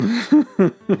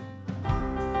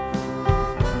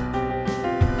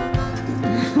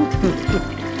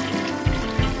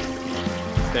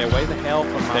Stay away the hell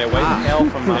from my. Stay away the hell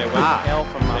from my. Stay away the hell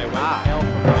from my.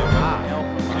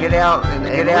 Get out and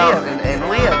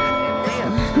live.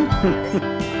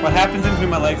 What happens in between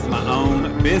my legs is my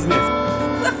own business.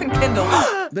 Cliff and Kendall.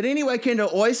 But anyway,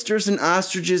 Kendall, oysters and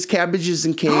ostriches, cabbages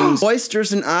and kings.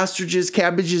 Oysters and ostriches,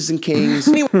 cabbages and kings.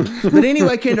 But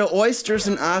anyway, Kendall, oysters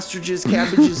and ostriches,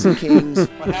 cabbages and kings.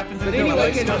 What happens in between my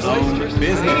legs is my own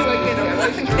business.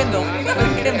 Cliff and Kendall. Cliff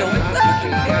and Kendall.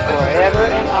 Forever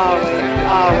and always.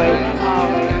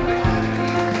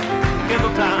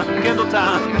 Kendall time. Kendall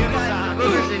time.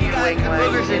 Boogers in your wing,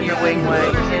 boogers in your wing,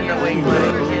 boogers in the wing,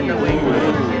 boogers in the wing,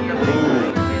 boogers in the wing.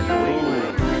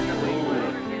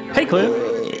 Hey, Cliff.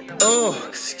 Oh,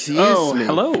 excuse me.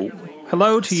 Hello.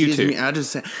 Hello to you two. Excuse me, I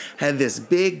just had this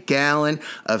big gallon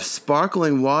of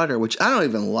sparkling water, which I don't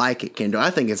even like it, Kendall.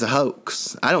 I think it's a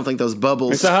hoax. I don't think those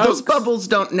bubbles, It's a hoax? those bubbles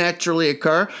don't naturally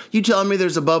occur. You telling me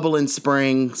there's a bubble in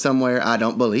spring somewhere? I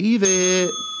don't believe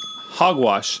it.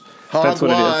 Hogwash. That's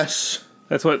what it is. Hogwash.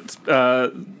 That's what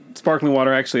sparkling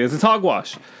water actually is. It's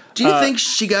hogwash. Do you think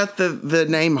she got the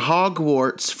name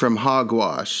Hogwarts from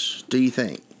hogwash? Do you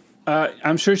think?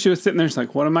 I'm sure she was sitting there. She's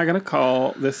like, "What am I going to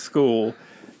call this school?"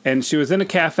 And she was in a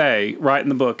cafe writing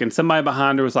the book, and somebody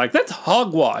behind her was like, "That's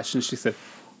hogwash," and she said,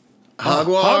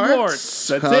 Hogwarts. Hogwarts.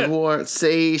 That's it. Hogwarts.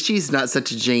 See, she's not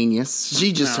such a genius.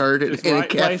 She just heard it It's in right a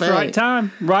cafe. place, right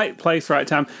time. Right place, right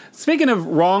time. Speaking of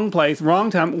wrong place, wrong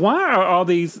time, why are all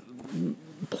these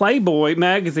Playboy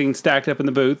magazines stacked up in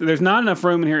the booth? There's not enough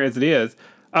room in here as it is.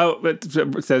 Oh,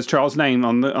 it says Charles' name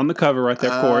on the cover right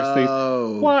there, of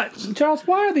course. What? Charles,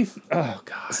 why are these? Oh,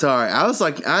 God. Sorry, I was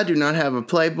like, I do not have a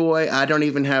Playboy. I don't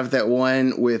even have that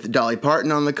one with Dolly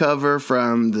Parton on the cover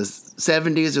from the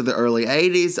 70s or the early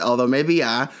 80s, although maybe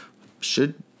I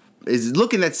should.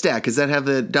 Look in that stack. Does that have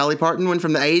the Dolly Parton one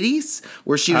from the 80s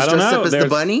where she was dressed up as the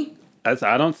bunny?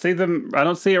 I don't see them. I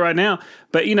don't see it right now.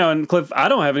 But, and Cliff, I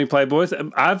don't have any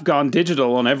Playboys. I've gone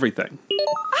digital on everything.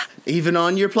 Even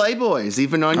on your Playboys,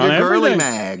 even on your girly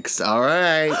mags. All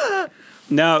right.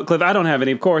 No, Cliff, I don't have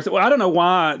any, of course. Well, I don't know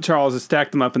why Charles has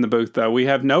stacked them up in the booth, though. We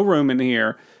have no room in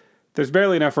here. There's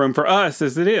barely enough room for us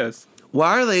as it is.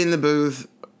 Why are they in the booth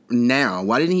now?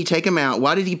 Why didn't he take them out?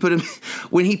 Why did he put them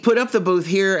when he put up the booth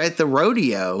here at the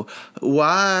rodeo?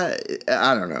 Why?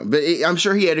 I don't know, but I'm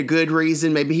sure he had a good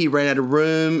reason. Maybe he ran out of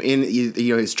room in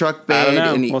his truck bed. I don't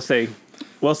know. And We'll see.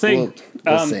 We'll see.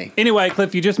 We'll see. Anyway,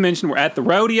 Cliff, you just mentioned we're at the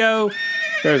rodeo.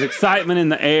 There's excitement in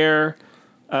the air.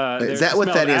 Is that what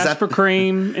that is? Asper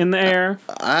cream in the air.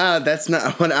 That's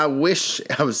not what I wish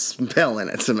I was smelling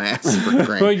at some Asper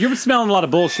cream. Well, you're smelling a lot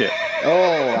of bullshit.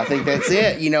 Oh, I think that's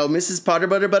it. Mrs. Potter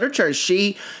Butter Church,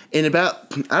 she, in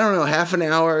about, I don't know, half an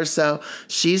hour or so,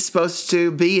 she's supposed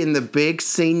to be in the big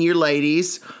senior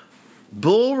ladies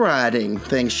bull riding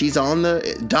thing. She's on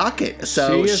the docket.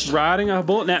 So she is riding a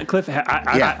bull. Now, Cliff, but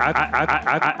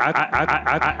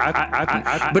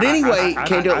anyway,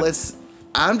 Kendall,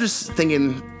 I'm just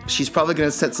thinking she's probably going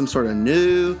to set some sort of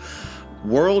new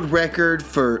world record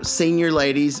for senior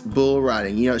ladies bull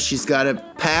riding. She's got to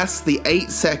pass the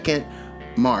 8-second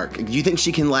mark. Do you think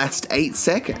she can last 8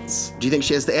 seconds? Do you think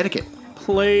she has the etiquette?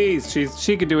 Please,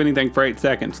 she could do anything for 8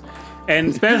 seconds. And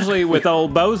especially with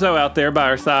old Bozo out there by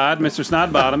her side, Mr.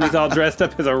 Snodbottom, he's all dressed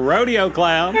up as a rodeo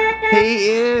clown. He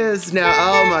is. Now,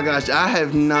 oh my gosh, I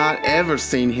have not ever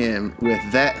seen him with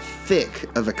that thick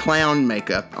of a clown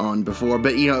makeup on before.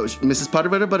 But, Mrs. Potter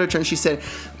Butter, she said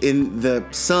in the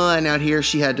sun out here,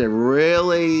 she had to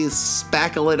really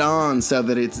spackle it on so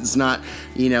that it's not,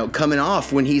 coming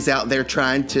off when he's out there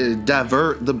trying to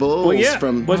divert the bulls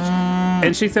from...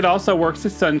 And she said also works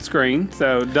as sunscreen,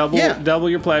 so double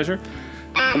your pleasure.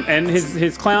 And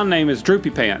his clown name is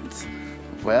Droopy Pants.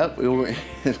 Well,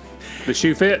 the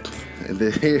shoe fit.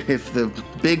 If the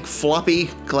big floppy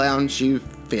clown shoe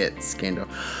fits, Kendall.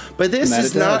 But this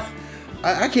is not...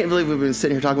 I can't believe we've been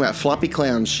sitting here talking about floppy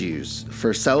clown shoes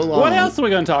for so long. What else are we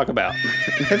going to talk about?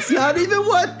 That's not even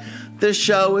what the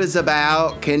show is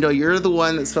about. Kendall, you're the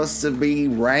one that's supposed to be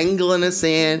wrangling us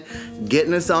in,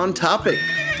 getting us on topic.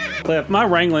 Cliff, my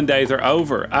wrangling days are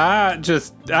over. I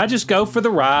just go for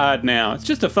the ride now. It's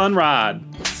just a fun ride.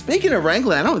 Speaking of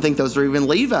wrangling, I don't think those are even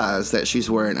Levi's that she's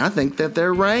wearing. I think that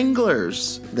they're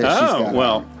Wranglers that she's got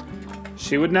on.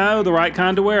 She would know the right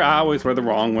kind to wear. I always wear the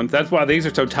wrong ones. That's why these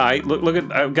are so tight. Look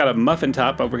at, I've got a muffin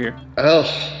top over here.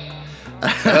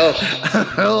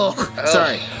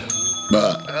 Sorry.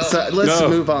 So let's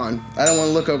move on. I don't want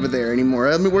to look over there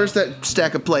anymore. Where's that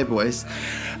stack of Playboys?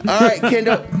 All right,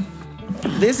 Kendall.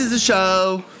 This is a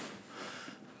show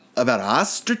about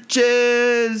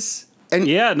ostriches and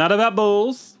Yeah, not about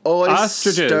bulls.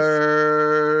 Ostriches.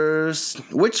 oysters.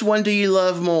 Which one do you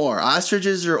love more,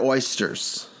 ostriches or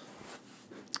oysters?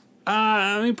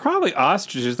 I mean, probably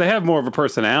ostriches. They have more of a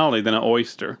personality than an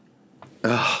oyster.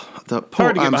 The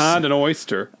Hard to get behind an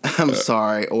oyster. I'm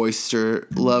sorry, oyster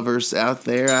lovers out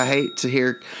there. I hate to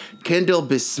hear Kendall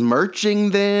besmirching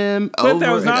them But over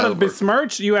that was and not a over.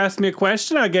 besmirch. You asked me a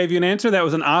question. I gave you an answer. That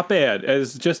was an op-ed.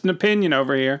 It's just an opinion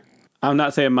over here. I'm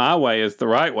not saying my way is the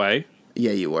right way.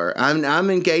 Yeah, you were. I'm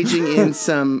engaging in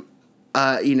some,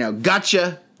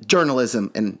 gotcha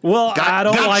journalism and. Well, I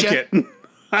don't like gotcha. it.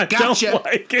 I Gotcha. don't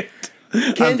like it.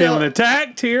 I'm Kendall- feeling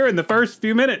attacked here in the first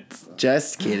few minutes.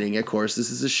 Just kidding. Of course, this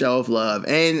is a show of love.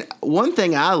 And one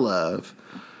thing I love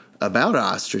about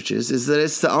ostriches is that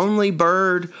it's the only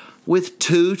bird with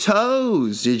 2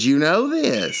 toes. Did you know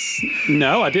this?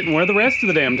 No, I didn't wear the rest of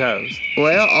the damn toes.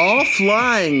 Well, all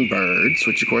flying birds,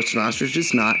 which of course an ostrich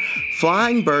is not,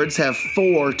 flying birds have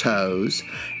 4 toes,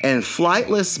 and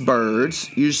flightless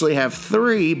birds usually have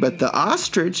 3, but the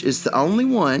ostrich is the only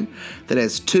one that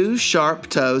has 2 sharp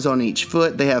toes on each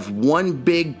foot. They have 1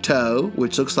 big toe,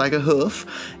 which looks like a hoof,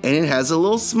 and it has a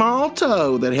little small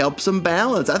toe that helps them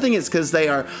balance. I think it's because they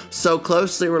are so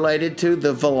closely related to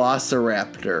the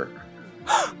velociraptor.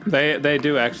 They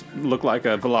do actually look like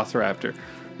a velociraptor.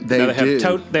 They No,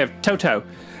 do. They have Toto.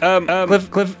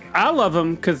 Cliff, I love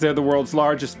them because they're the world's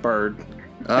largest bird,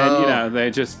 and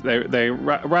they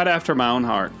right after my own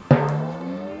heart.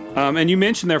 And you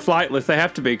mentioned they're flightless. They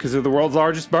have to be because they're the world's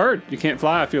largest bird. You can't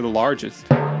fly if you're the largest.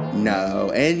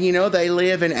 No, and they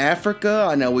live in Africa.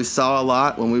 I know we saw a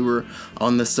lot when we were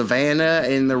on the savannah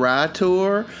in the ride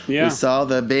tour. Yeah. We saw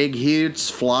the big,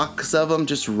 huge flocks of them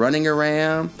just running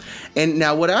around. And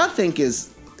now what I think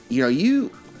is,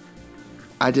 you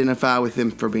identify with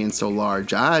them for being so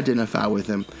large. I identify with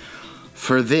them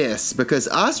for this because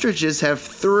ostriches have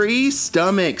 3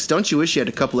 stomachs. Don't you wish you had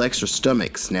a couple extra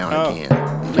stomachs now and again?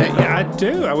 Yeah, I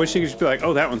do. I wish you could just be like,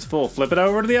 oh, that one's full. Flip it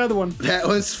over to the other one. That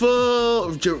one's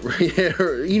full.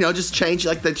 Just change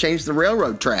like they changed the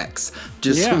railroad tracks.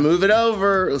 Just move it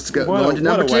over. Let's go. Going to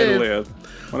number 2. What a way to live.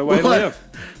 What a way to live.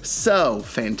 So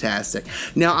fantastic.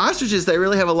 Now, ostriches, they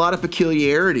really have a lot of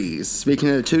peculiarities. Speaking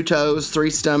of 2 toes,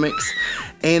 3 stomachs,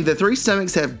 and the 3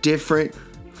 stomachs have different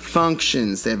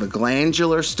functions. They have a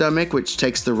glandular stomach, which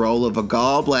takes the role of a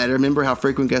gallbladder. Remember how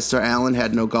frequent guest star Alan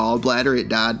had no gallbladder? It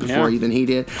died before even he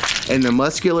did. And the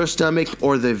muscular stomach,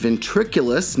 or the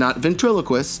ventriculus, not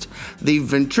ventriloquist, the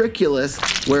ventriculus,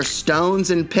 where stones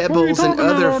and pebbles and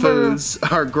other foods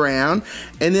are ground.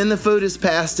 And then the food is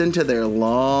passed into their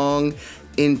long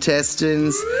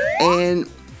intestines. And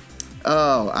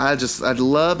I'd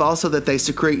love also that they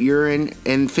secrete urine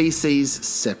and feces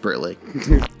separately.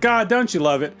 God, don't you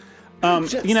love it?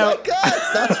 Like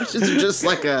us. Ostriches are just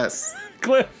like us.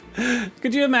 Cliff,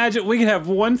 could you imagine we could have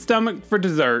 1 stomach for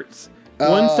desserts,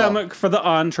 1 stomach for the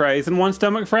entrees, and 1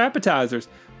 stomach for appetizers?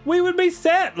 We would be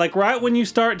set. Like right when you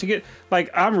start to get, like,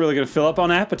 I'm really going to fill up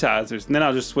on appetizers, and then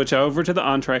I'll just switch over to the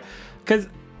entree. Because,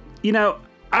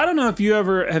 I don't know if you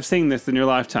ever have seen this in your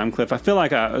lifetime, Cliff. I feel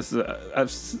like I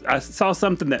saw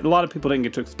something that a lot of people didn't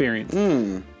get to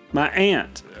experience. My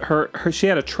aunt, she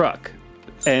had a truck,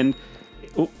 and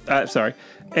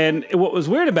and what was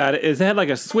weird about it is it had like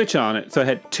a switch on it, so it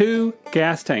had 2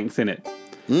 gas tanks in it.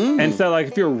 And so, like,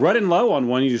 if you're running low on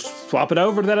one, you just swap it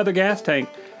over to that other gas tank.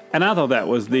 And I thought that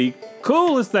was the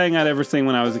coolest thing I'd ever seen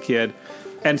when I was a kid.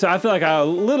 And so I feel like I a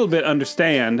little bit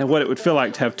understand what it would feel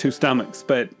like to have 2 stomachs.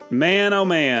 But man, oh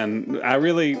man,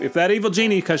 if that evil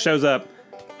genie shows up,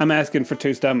 I'm asking for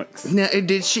 2 stomachs. Now,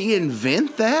 did she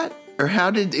invent that? Or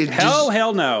how did it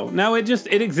Hell no. No, it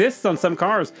exists on some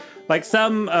cars. Like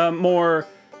some more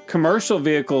commercial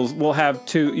vehicles will have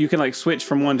 2, you can like switch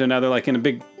from one to another, like in a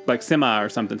big like semi or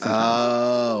something.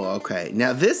 Oh, okay.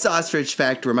 Now this ostrich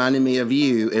fact reminded me of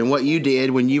you and what you did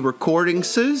when you were courting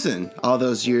Susan all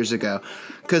those years ago.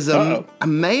 Because a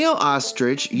male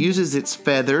ostrich uses its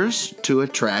feathers to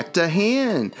attract a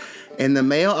hen. And the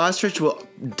male ostrich will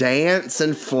dance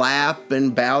and flap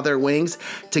and bow their wings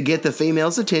to get the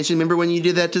female's attention. Remember when you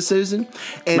did that to Susan?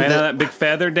 And that big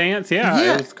feather dance?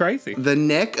 Yeah, it was crazy. The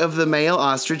neck of the male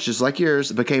ostrich, just like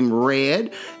yours, became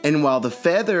red. And while the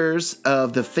feathers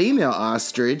of the female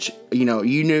ostrich,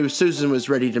 you knew Susan was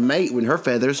ready to mate when her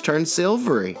feathers turned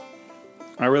silvery.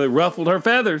 I really ruffled her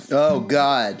feathers. Oh,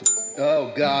 God.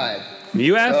 Oh, God.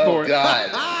 You asked for it. God.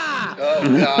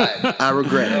 Oh, God. I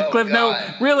regret it. Cliff, no,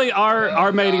 really,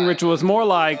 our mating ritual is more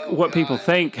like what people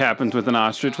think happens with an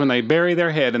ostrich when they bury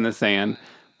their head in the sand.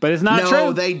 But it's not true.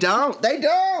 No, they don't. They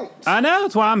don't. I know.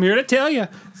 That's why I'm here to tell you.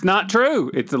 It's not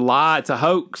true. It's a lie. It's a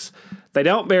hoax. They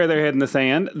don't bury their head in the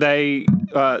sand. They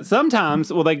sometimes,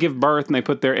 they give birth and they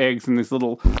put their eggs in these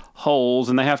little holes,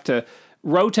 and they have to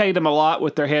rotate them a lot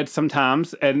with their head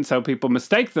sometimes, and so people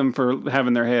mistake them for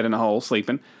having their head in a hole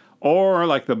sleeping. Or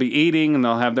like they'll be eating and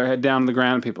they'll have their head down on the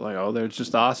ground, and people are like, oh, there's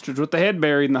just the ostrich with the head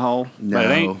buried in the hole. No. But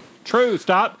it ain't true.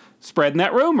 Stop spreading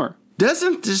that rumor.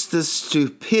 Doesn't just the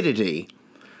stupidity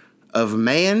of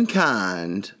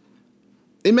mankind,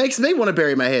 it makes me want to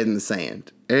bury my head in the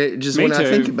sand. Just Me when I too.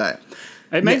 think about it.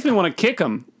 It makes me want to kick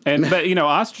them. But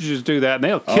ostriches do that, and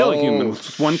they'll kill a human with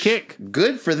just one kick.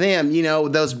 Good for them.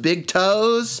 Those big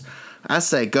toes. I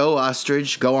say, go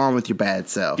ostrich, go on with your bad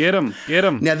self. Get them.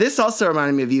 Now, this also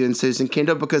reminded me of you and Susan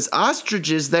Kendall, because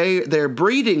ostriches, their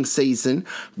breeding season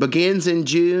begins in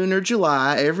June or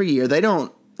July every year. They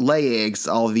don't lay eggs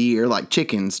all the year like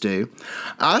chickens do.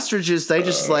 Ostriches, they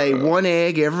just lay one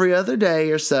egg every other day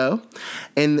or so.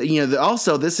 And,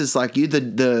 also, this is like you,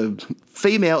 the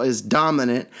female is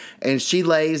dominant, and she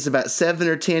lays about 7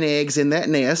 or 10 eggs in that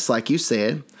nest, like you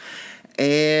said.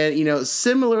 And,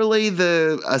 similarly,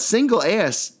 a single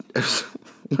nest,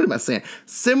 what am I saying?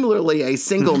 Similarly, a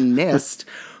single nest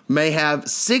may have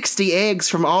 60 eggs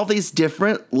from all these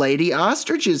different lady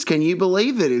ostriches. Can you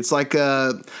believe it? It's like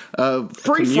a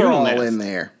free-for-all in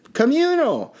there.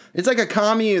 Communal. It's like a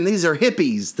commune. These are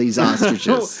hippies, these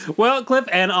ostriches. Well, Cliff,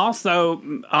 and also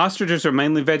ostriches are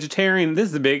mainly vegetarian. This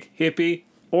is a big hippie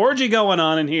orgy going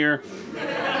on in here.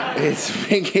 It's a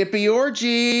big hippie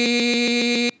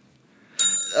orgy.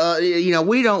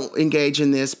 We don't engage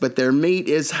in this, but their meat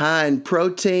is high in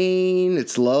protein.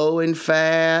 It's low in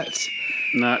fat.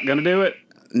 Not gonna do it.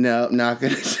 No, not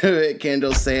going to do it.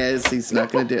 Kendall says he's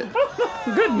not going to do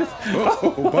it. Goodness.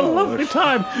 What a lovely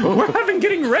time. We're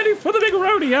getting ready for the big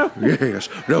rodeo. Yes,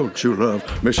 don't you love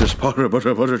Mrs. Potter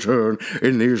Butterturn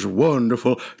in these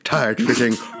wonderful,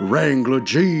 tight-fitting Wrangler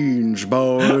jeans,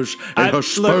 boys, and her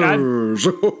spurs.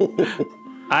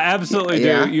 I absolutely do.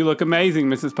 Yeah. You look amazing,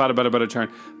 Mrs. Potter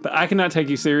Butterturn. But I cannot take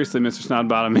you seriously, Mr.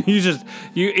 Snodbottom.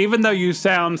 Even though you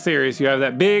sound serious, you have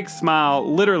that big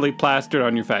smile literally plastered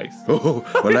on your face. Well,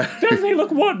 Doesn't he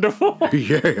look wonderful?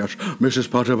 Yes, Mrs.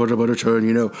 Potter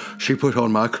Butterturn, she put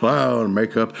on my clown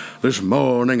makeup this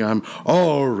morning. I'm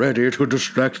all ready to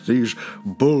distract these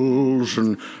bulls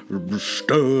and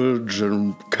studs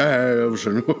and calves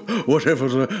and whatever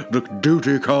the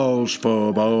duty calls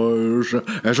for, boys,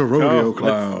 as a rodeo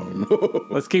clown.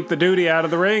 Let's keep the duty out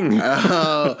of the ring.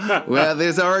 Well,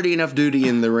 there's already enough duty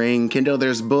in the ring. Kendall,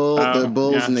 there's the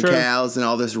bulls and the cows and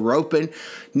all this roping.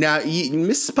 Now,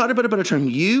 Mrs. Potter Butterturn,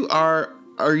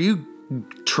 are you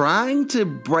trying to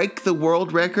break the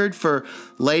world record for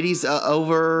ladies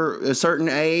over a certain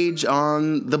age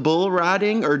on the bull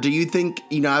riding? Or do you think,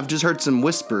 I've just heard some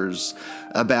whispers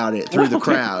about it through the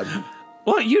crowd.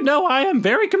 Well, I am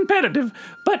very competitive,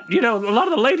 but, a lot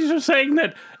of the ladies are saying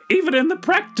that even in the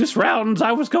practice rounds,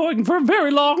 I was going for a very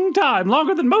long time,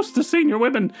 longer than most of the senior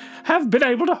women have been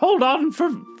able to hold on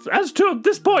as to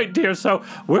this point, dear. So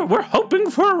we're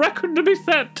hoping for a record to be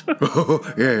set.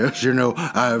 Yes,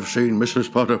 I've seen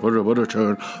Mrs. Potter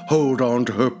Butterturn hold on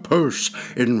to her purse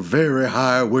in very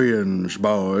high winds,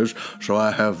 boys. So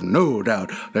I have no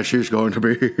doubt that she's going to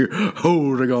be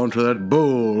holding on to that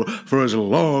bull for as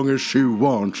long as she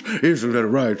wants. Isn't that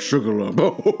right, Sugarlump?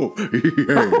 Oh,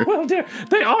 yeah. Well, dear,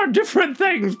 they are different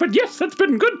things, but yes, it's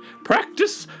been good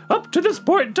practice up to this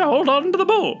point to hold on to the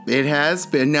bull. It has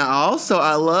been. Now, also,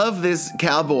 I love this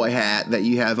cowboy hat that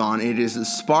you have on. It is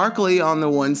sparkly on the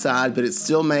one side, but it's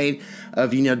still made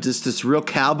of, just this real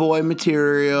cowboy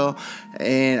material.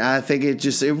 And I think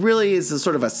it really is a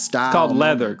sort of a style. It's called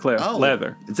leather, Cliff. Oh,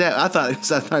 leather. Is that? I thought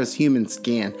it was human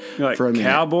skin. Like for a minute.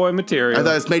 cowboy material. I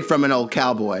thought it was made from an old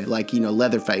cowboy, like,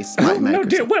 Leatherface might make. No,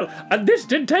 dear. Well, this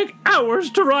did take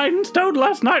hours to ride and stone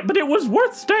last night, but it was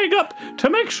worth staying up to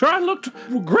make sure I looked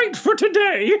great for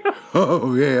today.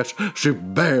 Oh, yes. She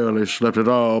barely slept at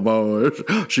all, boys.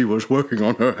 She was working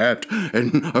on her hat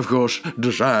and, of course,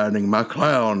 designing my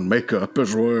clown makeup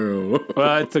as well.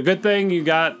 Well, it's a good thing you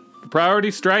got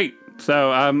priority straight.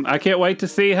 So I can't wait to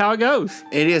see how it goes.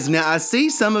 It is. Now, I see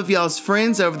some of y'all's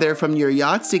friends over there from your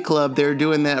Yahtzee club. They're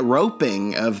doing that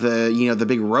roping of the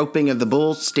big roping of the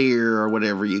bull steer or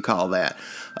whatever you call that.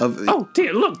 Oh,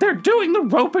 dear, look, they're doing the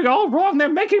roping all wrong. They're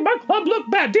making my club look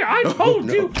bad. Dear, I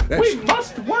told you we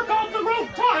must work on the rope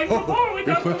time before we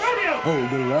go to the rodeo. Hold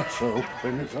the lasso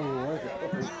and it's all right.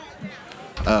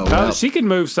 Oh, well. She can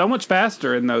move so much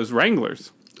faster in those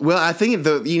Wranglers. Well, I think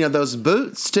those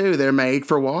boots too. They're made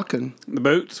for walking. The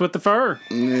boots with the fur.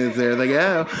 There they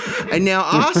go. And now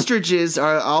ostriches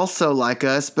are also like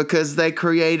us because they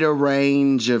create a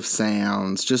range of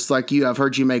sounds, just like you. I've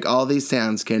heard you make all these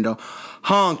sounds, Kendall.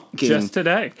 honking, Just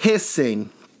today. hissing,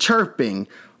 chirping,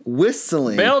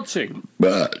 whistling, Belching.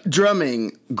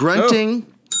 drumming, grunting,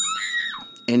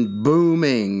 and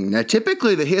booming. Now,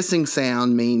 typically the hissing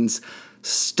sound means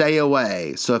stay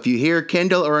away. So if you hear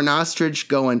Kendall or an ostrich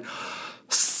going,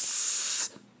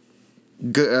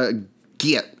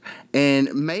 get. And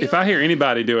If I hear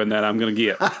anybody doing that, I'm going to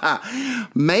get.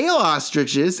 male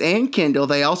ostriches and Kendall,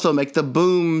 they also make the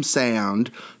boom sound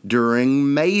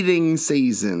during mating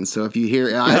season. So if you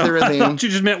hear either of I them, thought you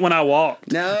just meant when I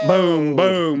walked. no, Boom,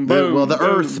 boom, boom. Well, the boom.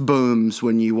 earth booms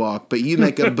when you walk, but you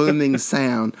make a booming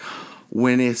sound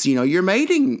when it's your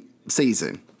mating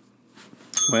season.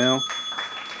 Well,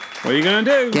 what are you going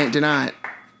to do? Can't deny it.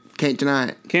 Can't deny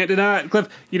it. Can't deny it. Cliff,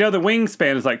 the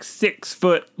wingspan is like 6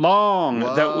 foot long.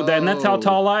 And that's how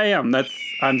tall I am.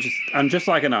 I'm just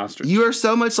like an ostrich. You are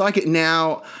so much like it.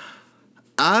 Now,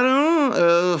 I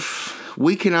don't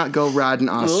we cannot go riding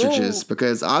ostriches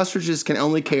because ostriches can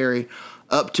only carry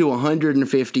up to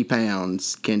 150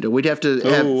 pounds, Kendall. We'd have to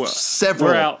have several.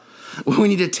 We're out. We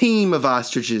need a team of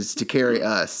ostriches to carry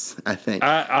us, I think.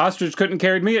 Ostrich couldn't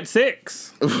carry me at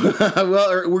 6.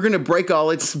 Well, we're going to break all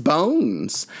its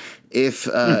bones if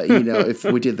if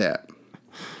we did that.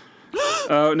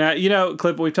 Oh, now,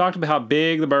 Cliff, we've talked about how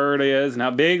big the bird is and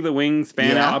how big the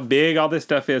wingspan, Yeah. how big all this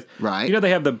stuff is. Right. They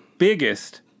have the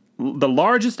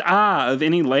largest eye of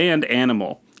any land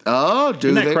animal. Oh, do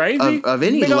Isn't that they? crazy? Of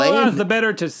any Big old eyes, land? the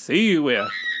better to see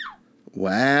with.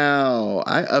 Wow.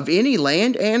 Of any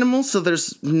land animal? So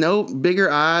there's no bigger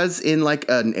eyes in like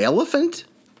an elephant?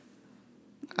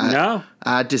 No.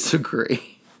 I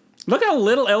disagree. Look how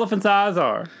little elephants' eyes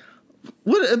are.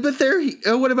 What? But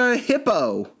what about a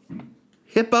hippo?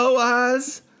 Hippo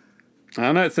eyes? I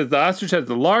don't know. It says the ostrich has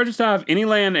the largest eye of any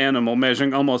land animal,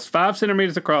 measuring almost 5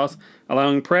 centimeters across,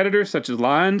 allowing predators such as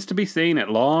lions to be seen at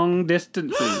long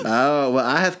distances. Oh, well,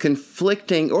 I have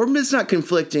conflicting, or it's not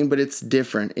conflicting, but it's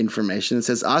different information. It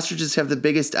says ostriches have the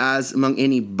biggest eyes among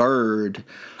any bird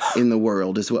in the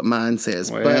world, is what mine says.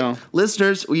 Well. But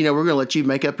listeners, we're going to let you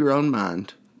make up your own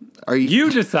mind. You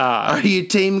decide. Are you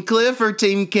Team Cliff or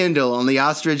Team Kendall on the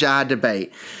ostrich eye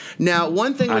debate? Now,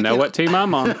 one thing I know what team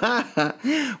I'm on.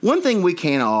 One thing we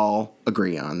can all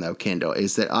agree on, though, Kendall,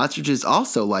 is that ostriches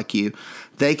also, like you,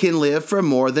 they can live for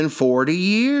more than 40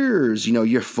 years.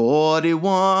 You're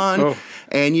 41,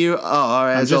 and you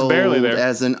are as just old barely there.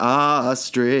 as an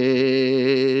ostrich.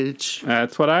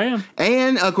 That's what I am.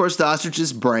 And, of course, the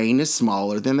ostrich's brain is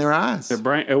smaller than their eyes. Their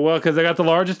brain, because they got the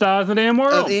largest eyes in the damn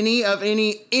world. Of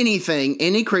anything,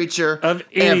 any creature. Of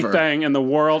anything in the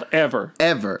world ever.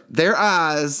 Ever. Their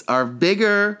eyes are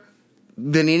bigger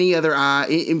than any other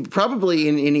eye, probably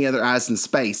in any other eyes in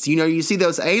space. You see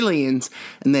those aliens,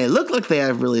 and they look like they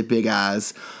have really big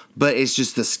eyes, but it's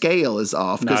just the scale is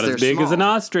off. Not they're as big small. as an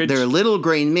ostrich. They're little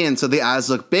green men, so the eyes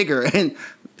look bigger, and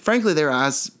frankly, their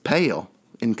eyes pale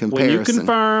in comparison. When you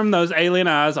confirm those alien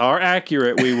eyes are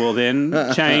accurate, we will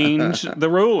then change the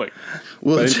ruling.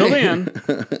 But until then...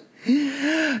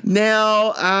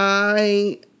 Now,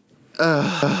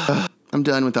 I'm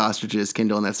done with ostriches,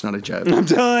 Kendall, and that's not a joke.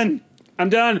 I'm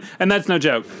done. And that's no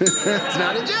joke. It's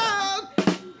not a joke!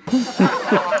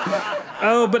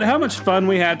 Oh, but how much fun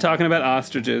we had talking about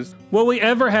ostriches. Will we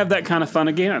ever have that kind of fun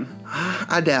again?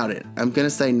 I doubt it. I'm going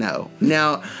to say no.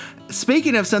 Now,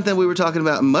 speaking of something we were talking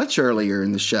about much earlier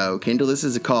in the show, Kendall, this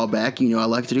is a callback. I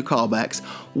like to do callbacks.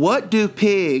 What do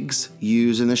pigs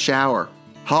use in the shower?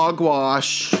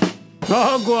 Hogwash.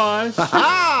 Hogwash.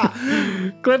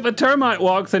 Cliff, a termite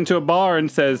walks into a bar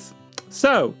and says,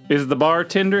 "So, is the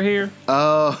bartender here?"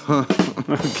 Oh.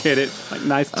 Get it? Like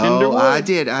nice tender wood. I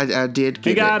did. I did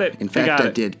get it. He got it. In fact, I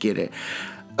did get it.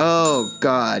 Oh,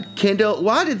 God. Kendall,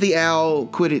 why did the owl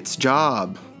quit its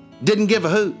job? Didn't give a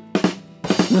hoot.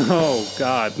 Oh,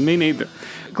 God. Me neither.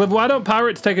 Cliff, why don't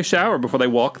pirates take a shower before they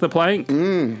walk the plank?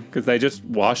 Because they just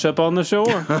wash up on the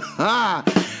shore.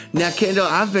 Now, Kendall,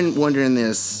 I've been wondering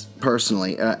this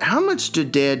personally. How much do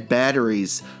dead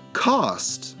batteries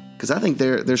cost? Because I think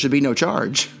there should be no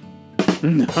charge.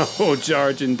 No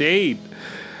charge indeed.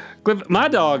 Cliff, my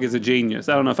dog is a genius.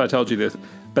 I don't know if I told you this,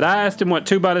 but I asked him what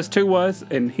 2 minus 2 was,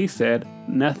 and he said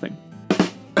nothing.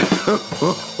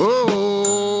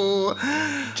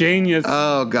 Genius.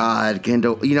 Oh, God,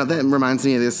 Kendall. That reminds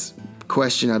me of this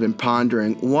question I've been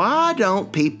pondering. Why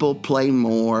don't people play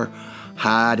more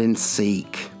hide and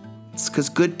seek? It's because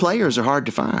good players are hard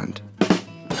to find.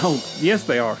 Oh, yes,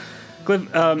 they are.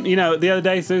 Cliff, the other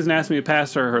day Susan asked me to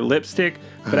pass her lipstick,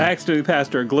 but I accidentally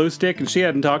passed her a glue stick, and she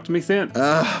hadn't talked to me since.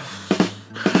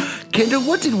 Kendall,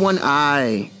 what did one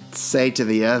eye say to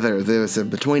the other? There was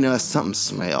between us, something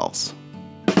smells.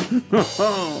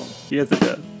 Oh, yes, it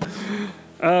does.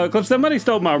 Cliff, somebody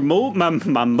stole my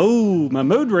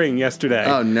mood ring yesterday.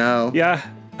 Oh, no. Yeah,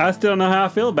 I still don't know how I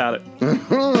feel about it.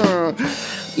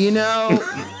 You know,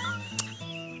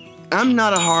 I'm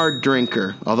not a hard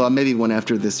drinker, although I maybe one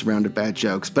after this round of bad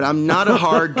jokes, but I'm not a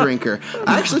hard drinker.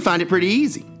 I actually find it pretty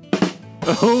easy.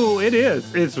 Oh, it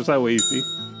is. It's so easy.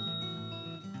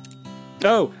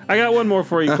 Oh, I got one more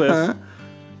for you, Cliff.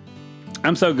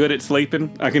 I'm so good at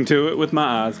sleeping, I can do it with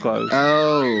my eyes closed.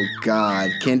 Oh, God.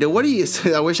 Kendall, what do you...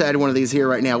 I wish I had one of these here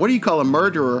right now. What do you call a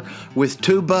murderer with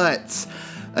two butts?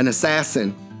 An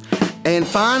assassin. And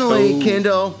finally,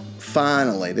 Kendall,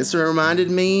 finally, this reminded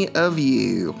me of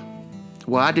you.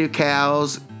 Why do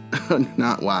cows...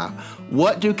 not why.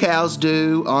 What do cows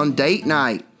do on date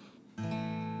night?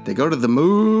 They go to the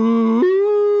movies.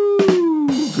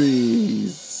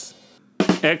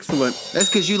 Excellent. That's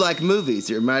because you like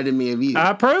movies. It reminded me of you.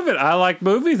 I prove it. I like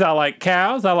movies. I like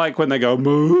cows. I like when they go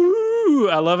moo.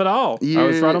 I love it all. I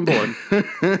was right on board.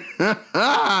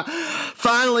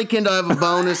 Finally, Kendall, I have a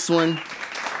bonus one.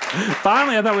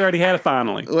 Finally, I thought we already had a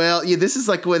finally. Well, yeah, this is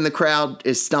like when the crowd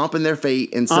is stomping their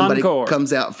feet and somebody Encore.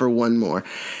 comes out for one more.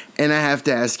 And I have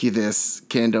to ask you this,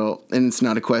 Kendall, and it's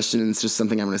not a question, it's just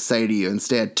something I'm going to say to you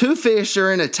instead. Two fish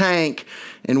are in a tank,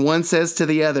 and one says to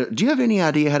the other, do you have any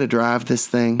idea how to drive this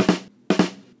thing?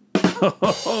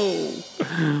 Oh,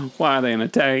 why are they in a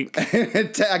tank?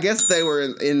 I guess they were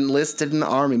enlisted in the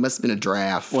army. Must have been a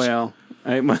draft. Well,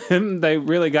 they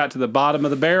really got to the bottom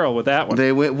of the barrel with that one.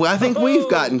 They went. Well, I think we've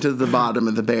gotten to the bottom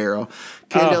of the barrel.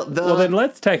 Kendall, Well, then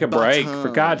let's take a break, for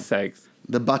God's sakes.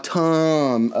 The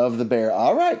bottom of the barrel.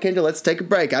 All right, Kendall, let's take a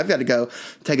break. I've got to go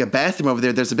take a bathroom over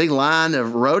there. There's a big line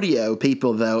of rodeo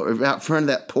people, though, out front of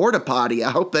that porta potty.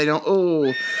 I hope they don't.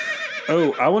 Oh,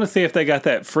 I want to see if they got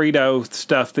that Frito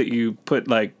stuff that you put,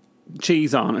 like,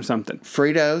 cheese on or something.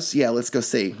 Fritos? Yeah, let's go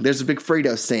see. There's a big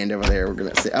Frito stand over there. We're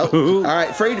going to see. Oh, all right.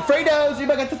 Fritos.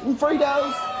 Anybody got some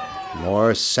Fritos?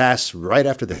 More sass right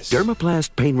after this.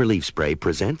 Dermaplast Pain Relief Spray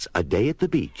presents A Day at the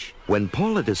Beach. When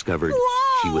Paula discovered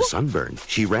she was sunburned,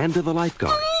 she ran to the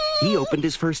lifeguard. He opened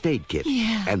his first aid kit,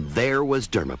 and there was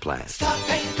Dermaplast. Stop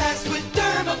pain fast with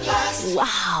Dermaplast.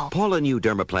 Wow. Paula knew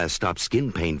Dermaplast stops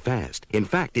skin pain fast. In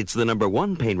fact, it's the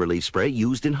 #1 pain relief spray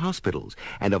used in hospitals.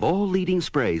 And of all leading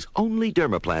sprays, only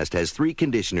Dermaplast has 3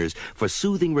 conditioners for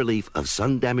soothing relief of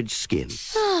sun-damaged skin.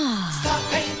 Stop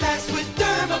pain fast with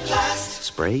Dermaplast.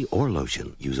 Spray or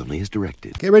lotion. Use only as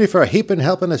directed. Get ready for a heapin'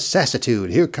 helpin' of sassitude.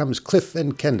 Here comes Cliff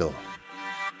and Kendall.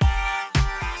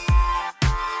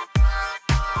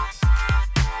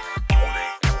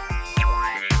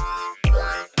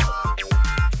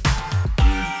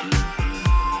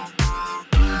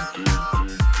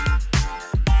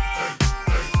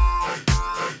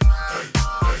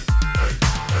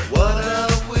 What a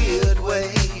weird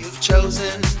way you've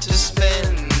chosen to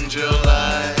spend your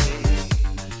life.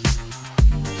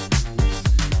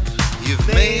 You've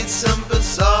made some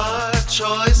bizarre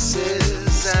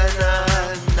choices, and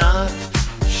I'm not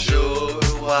sure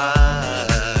why.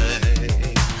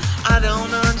 I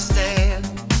don't understand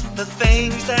the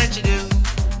things that you do.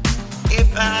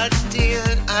 If I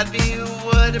did, I'd be,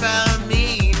 what about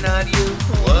me, not you?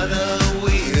 What a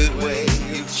weird way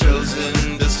you've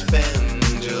chosen to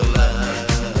spend your life.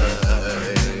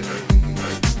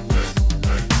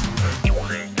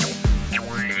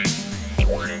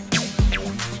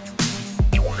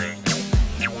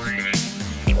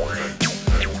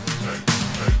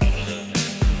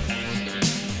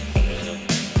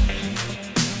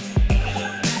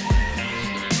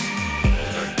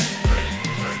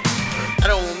 I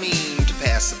don't mean to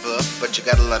pass the buck, but you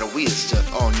got a lot of weird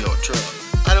stuff on your truck.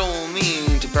 I don't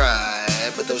mean to pry,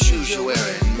 but those shoes you're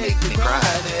wearing make me cry.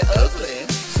 They're ugly.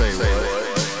 Say what?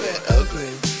 They're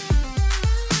ugly.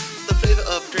 The flavor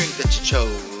of drink that you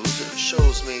chose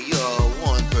shows me you're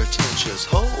one pretentious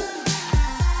hoe.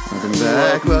 Welcome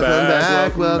back.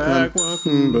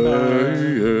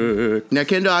 Now,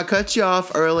 Kendall, I cut you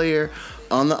off earlier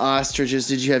on the ostriches.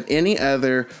 Did you have any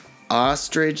other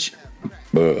ostrich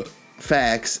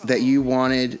facts that you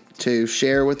wanted to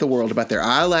share with the world about their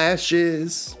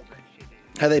eyelashes?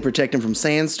 How they protect them from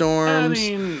sandstorms?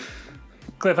 I mean,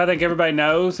 Cliff, I think everybody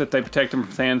knows that they protect them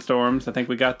from sandstorms. I think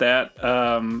we got that.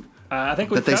 I think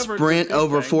we that they sprint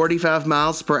over 45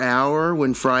 miles per hour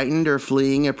when frightened or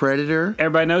fleeing a predator.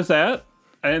 Everybody knows that.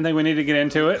 I didn't think we needed to get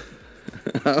into it.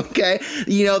 Okay.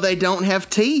 You know, they don't have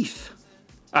teeth.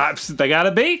 They got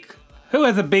a beak. Who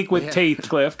has a beak with teeth,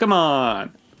 Cliff? Come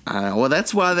on. Well,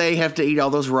 that's why they have to eat all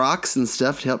those rocks and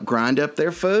stuff to help grind up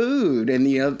their food. And,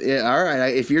 you know, all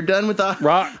right, if you're done with the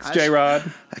rocks,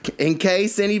 J-Rod. In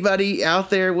case anybody out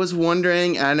there was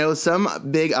wondering, I know some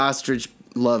big ostrich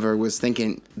lover was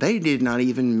thinking, they did not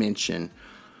even mention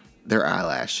their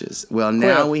eyelashes. Well,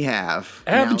 now we have.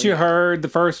 Haven't you heard the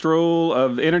first rule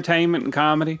of entertainment and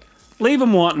comedy? Leave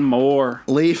them wanting more.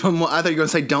 Leave them. I thought you were going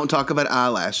to say, don't talk about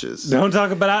eyelashes. Don't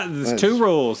talk about there's 2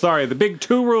 rules. Sorry, the big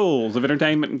 2 rules of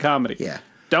entertainment and comedy. Yeah.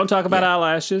 Don't talk about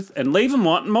eyelashes and leave them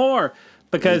wanting more.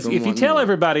 Because if you tell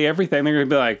everybody everything, they're going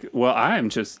to be like, well, I am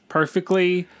just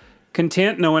perfectly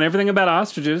content knowing everything about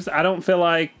ostriches. I don't feel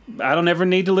like I don't ever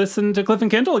need to listen to Cliff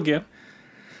and Kendall again.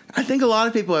 I think a lot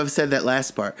of people have said that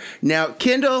last part. Now,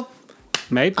 Kendall...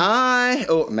 Maybe.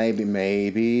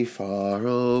 Maybe far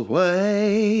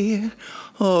away,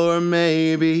 or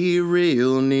maybe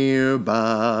real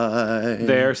nearby.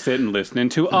 They're sitting listening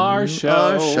to our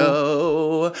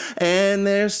show. And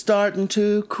they're starting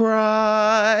to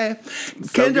cry.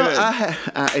 Kendall,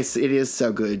 it is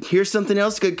so good. Here's something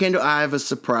else good, Kendall. I have a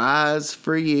surprise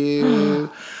for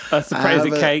you. A surprise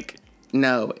cake.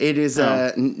 No, it is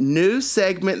a new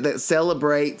segment that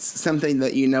celebrates something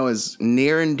that you know is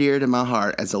near and dear to my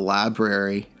heart as a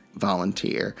library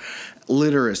volunteer,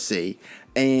 literacy.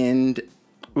 And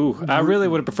ooh, I really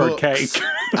would have preferred cake.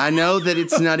 I know that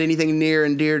it's not anything near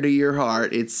and dear to your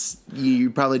heart. It's you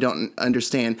probably don't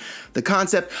understand the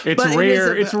concept. It's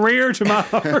rare. It's rare to my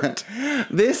heart.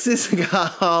 This is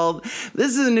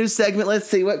a new segment. Let's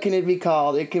see, what can it be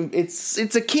called? It's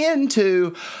akin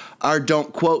to our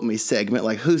Don't Quote Me segment,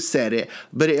 like who said it,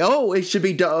 but it should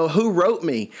be who wrote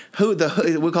me. We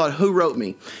call it Who Wrote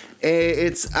Me.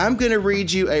 I'm going to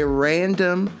read you a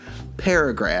random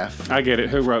paragraph. I get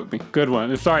it. Who wrote me? Good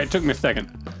one. Sorry, it took me a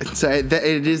second. So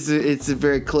it's a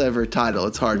very clever title.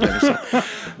 It's hard to understand.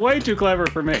 Way too clever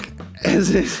for me.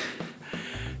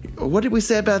 What did we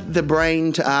say about the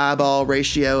brain to eyeball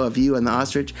ratio of you and the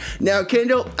ostrich? Now,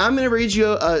 Kendall, I'm going to read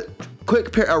you a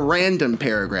random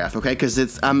paragraph, okay?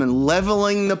 Because I'm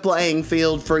leveling the playing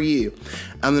field for you.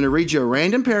 I'm going to read you a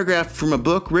random paragraph from a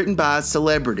book written by a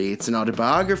celebrity. It's an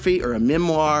autobiography or a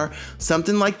memoir,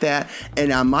 something like that.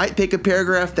 And I might pick a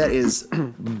paragraph that is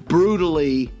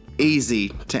brutally easy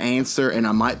to answer, and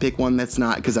I might pick one that's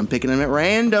not, because I'm picking them at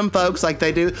random, folks, like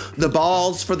they do the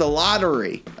balls for the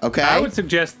lottery, okay? I would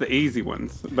suggest the easy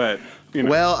ones, but... You know.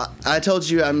 Well, I told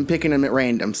you I'm picking them at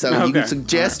random, so you can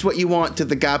suggest what you want to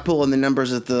the guy pulling the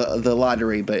numbers at the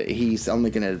lottery, but he's only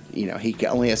gonna, he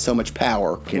only has so much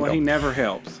power, Kendall. Well, he never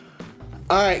helps.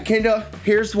 All right, Kendall,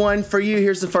 here's one for you.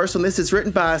 Here's the first one. This is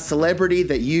written by a celebrity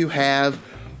that you have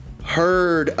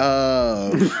heard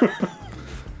of.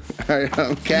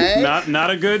 Okay? Not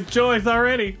a good choice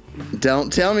already.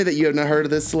 Don't tell me that you have not heard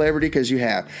of this celebrity, because you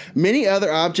have. Many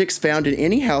other objects found in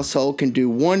any household can do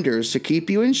wonders to keep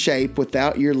you in shape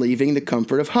without your leaving the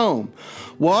comfort of home.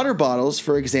 Water bottles,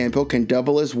 for example, can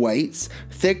double as weights.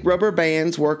 Thick rubber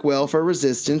bands work well for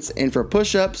resistance, and for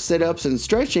push-ups, sit-ups, and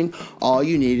stretching, all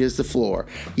you need is the floor.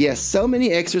 Yes, so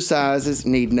many exercises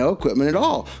need no equipment at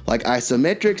all, like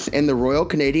isometrics and the Royal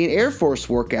Canadian Air Force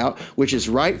workout, which is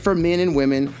right for men and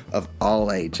women of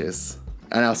all ages.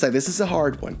 And I'll say this is a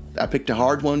hard one. I picked a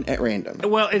hard one at random.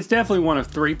 Well, it's definitely one of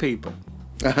 3 people.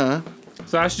 Uh-huh.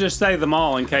 So I should just say them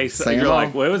all in case you're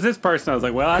like, well, it was this person. I was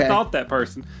like, well, I thought that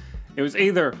person. It was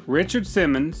either Richard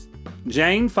Simmons,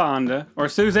 Jane Fonda, or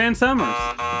Suzanne Summers.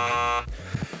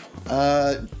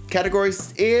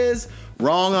 Categories is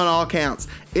wrong on all counts.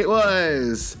 It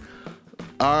was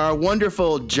our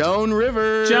wonderful Joan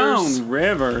Rivers. Joan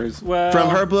Rivers. Well, from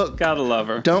her book, gotta love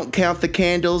her. Don't Count the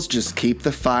Candles, Just Keep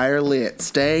the Fire Lit.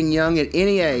 Staying young at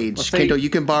any age. Well, see, Kendall,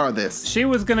 you can borrow this. She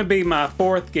was going to be my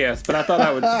 4th guess, but I thought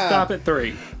I would stop at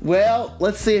 3. Well,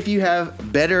 let's see if you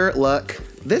have better luck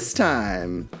this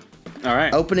time. All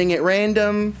right. Opening at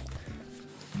random.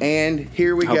 And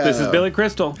here we go. This is Billy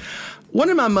Crystal. One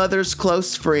of my mother's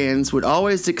close friends would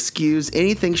always excuse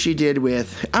anything she did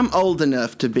with, "I'm old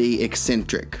enough to be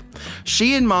eccentric."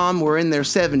 She and Mom were in their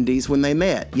 70s when they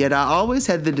met, yet I always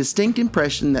had the distinct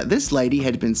impression that this lady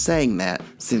had been saying that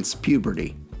since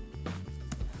puberty.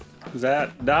 Is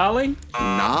that Dolly?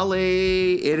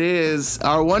 Nolly, it is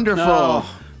our wonderful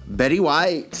Betty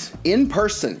White in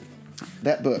person.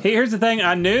 That book. Here's the thing.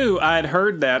 I knew I had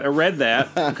heard that or read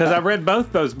that because I read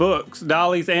both those books,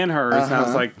 Dolly's and hers. And I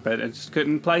was like, but I just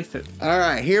couldn't place it. All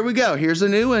right, here we go. Here's a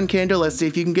new one, Kendall. Let's see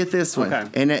if you can get this one. Okay.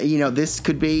 And, this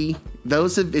could be...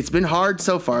 it's been hard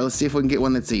so far. Let's see if we can get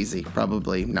one that's easy.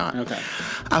 Probably not. Okay.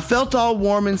 I felt all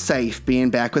warm and safe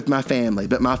being back with my family,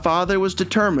 but my father was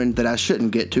determined that I shouldn't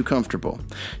get too comfortable.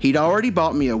 He'd already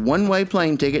bought me a one-way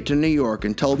plane ticket to New York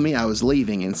and told me I was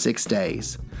leaving in 6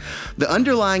 days. The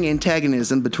underlying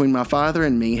antagonism between my father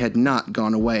and me had not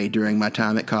gone away during my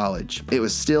time at college. It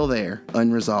was still there,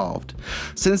 unresolved.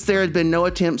 Since there had been no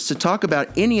attempts to talk about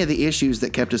any of the issues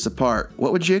that kept us apart,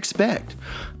 what would you expect?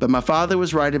 But my father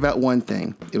was right about one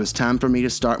thing. It was time for me to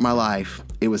start my life.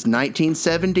 It was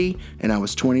 1970, and I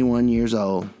was 21 years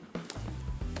old.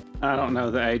 I don't know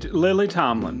the age. Lily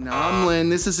Tomlin.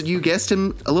 Tomlin, you guessed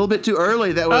him a little bit too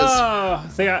early. That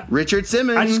was Richard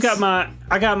Simmons.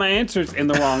 I got my answers in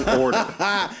the wrong order.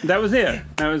 That was it.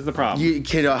 That was the problem.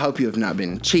 Kid, I hope you have not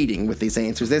been cheating with these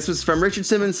answers. This was from Richard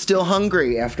Simmons, Still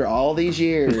Hungry, after all these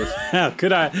years. How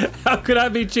could I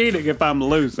be cheating if I'm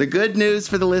losing? The good news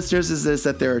for the listeners is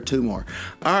that there are two more.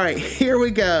 All right, here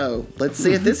we go. Let's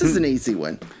see if this is an easy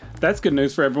one. That's good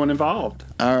news for everyone involved.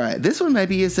 All right. This one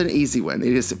maybe is an easy one.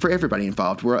 It is for everybody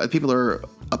involved. People are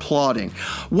applauding.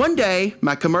 One day,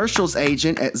 my commercials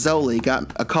agent at Zoli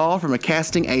got a call from a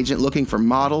casting agent looking for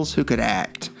models who could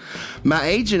act. My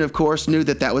agent, of course, knew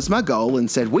that was my goal and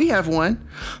said, "We have one."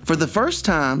 For the first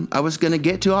time, I was going to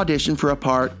get to audition for a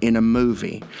part in a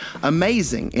movie.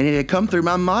 Amazing, and it had come through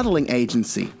my modeling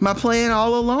agency, my plan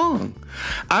all along.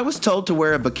 I was told to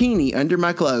wear a bikini under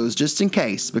my clothes just in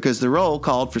case, because the role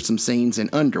called for some scenes in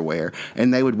underwear,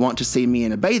 and they would want to see me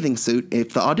in a bathing suit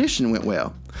if the audition went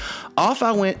well. Off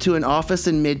I went to an office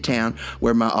in Midtown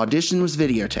where my audition was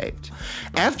videotaped.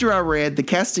 After I read, the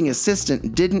casting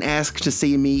assistant didn't ask to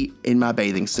see me in my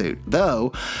bathing suit,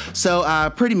 so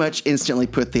I pretty much instantly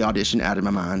put the audition out of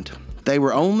my mind. They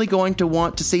were only going to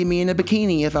want to see me in a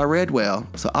bikini if I read well,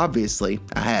 so obviously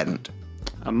I hadn't.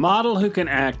 A model who can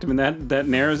act, I mean, that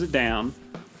narrows it down.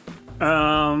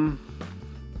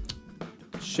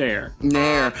 Cher.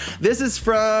 Nair. This is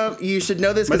from, you should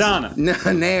know this. Madonna.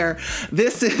 Nair.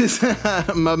 This is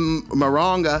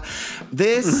Moronga.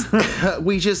 This,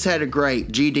 we just had a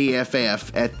great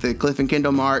GDFF at the Cliff and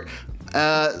Kendall Mart,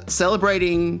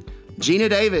 celebrating Gina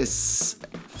Davis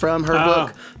from her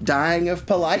book, Dying of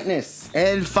Politeness.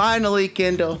 And finally,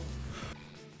 Kendall.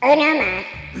 Oh, no, no.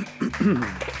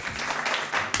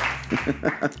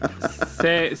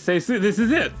 Say, this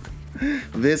is it.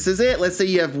 This is it. Let's say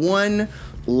you have one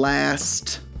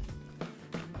last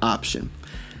option.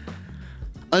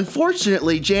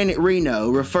 Unfortunately, Janet Reno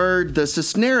referred the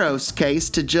Cisneros case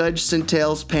to Judge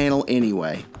Centel's panel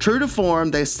anyway. True to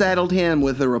form, they saddled him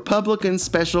with the Republican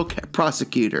special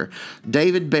prosecutor,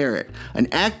 David Barrett, an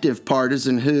active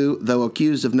partisan who, though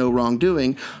accused of no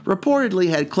wrongdoing, reportedly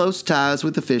had close ties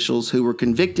with officials who were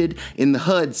convicted in the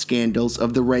HUD scandals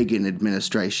of the Reagan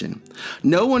administration.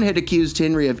 No one had accused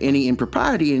Henry of any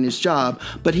impropriety in his job,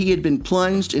 but he had been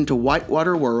plunged into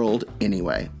whitewater world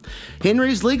anyway.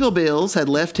 Henry's legal bills had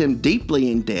left him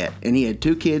deeply in debt, and he had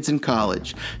 2 kids in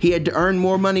college. He had to earn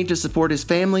more money to support his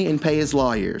family and pay his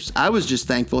lawyers. I was just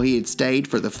thankful he had stayed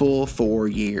for the full 4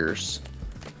 years.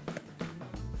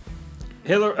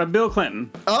 Bill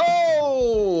Clinton.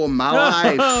 Oh, My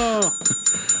Life.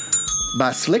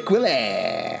 By Slick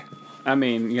Willie. I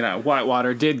mean,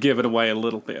 Whitewater did give it away a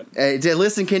little bit.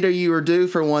 Listen, Kendall, you were due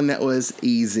for one that was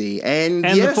easy. And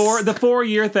yes, the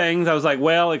 4-year things, I was like,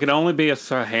 well, it could only be a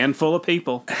handful of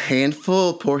people.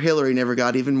 Handful. Poor Hillary never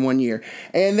got even 1 year.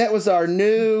 And that was our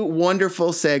new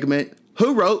wonderful segment,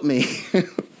 Who Wrote Me?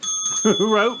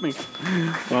 Who wrote me?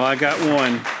 Well, I got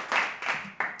one.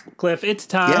 Cliff, it's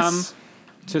time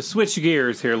to switch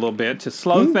gears here a little bit, to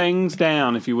slow things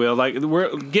down, if you will. Like,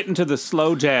 we're getting to the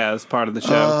slow jazz part of the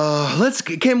show.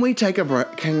 Can we take a break?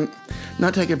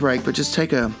 Not take a break, but just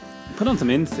take a... Put on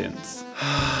some incense.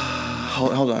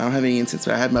 Hold on, I don't have any incense,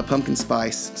 but I have my pumpkin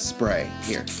spice spray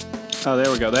here. Oh,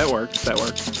 there we go. That works.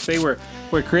 See, we're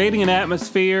creating an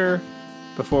atmosphere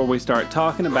before we start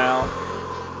talking about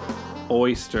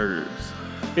oysters.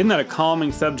 Isn't that a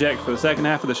calming subject for the second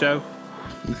half of the show?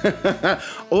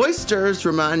 Oysters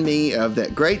remind me of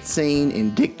that great scene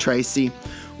in Dick Tracy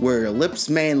where Lips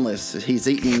Manless, he's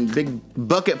eating a big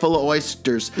bucket full of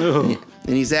oysters, and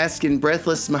he's asking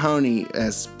Breathless Mahoney,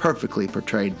 as perfectly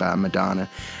portrayed by Madonna,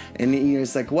 and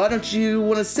he's like, "Why don't you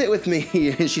want to sit with me?"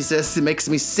 And she says, "It makes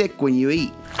me sick when you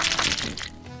eat."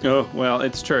 Oh, well,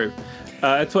 it's true.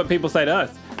 It's what people say to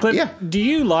us. Cliff, do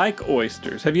you like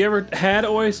oysters? Have you ever had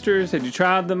oysters? Have you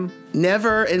tried them?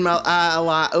 Never in my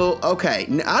okay.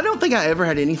 I don't think I ever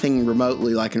had anything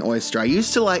remotely like an oyster. I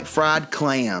used to like fried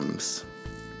clams,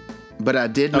 but I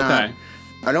did not. Okay.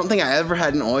 I don't think I ever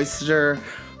had an oyster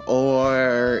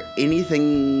or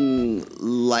anything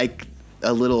like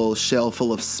a little shell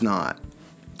full of snot.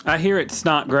 I hear it's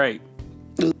not great.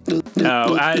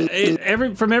 No,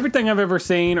 from everything I've ever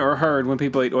seen or heard when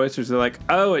people eat oysters, they're like,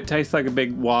 oh, it tastes like a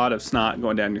big wad of snot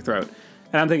going down your throat.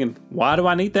 And I'm thinking, why do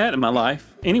I need that in my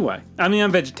life? Anyway, I mean,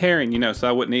 I'm vegetarian, so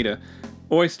I wouldn't eat a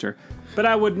oyster. But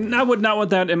I would not want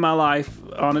that in my life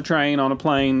on a train, on a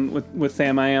plane with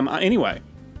Sam I Am. Anyway.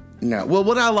 No. Well,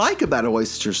 what I like about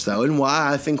oysters, though, and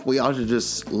why I think we ought to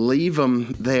just leave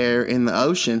them there in the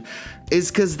ocean, is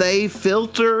because they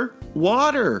filter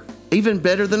water even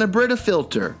better than a Brita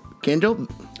filter. Kendall?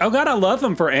 Oh, God, I love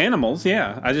them for animals,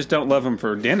 yeah. I just don't love them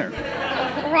for dinner.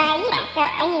 Well, yeah, so,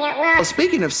 Well,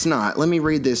 speaking of snot, let me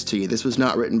read this to you. This was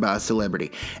not written by a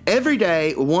celebrity. Every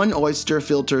day, one oyster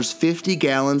filters 50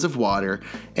 gallons of water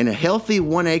in a healthy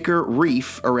 1-acre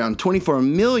reef, around 24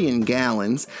 million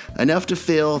gallons, enough to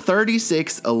fill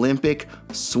 36 Olympic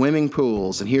swimming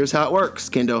pools. And here's how it works,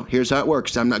 Kendall. Here's how it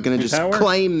works. I'm not going to just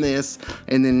claim this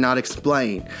and then not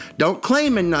explain. Don't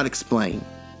claim and not explain.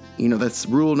 That's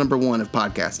rule number 1 of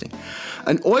podcasting.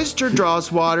 An oyster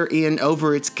draws water in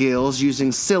over its gills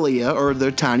using cilia, or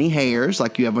the tiny hairs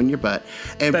like you have on your butt.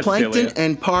 And That's plankton cilia.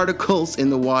 and particles in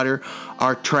the water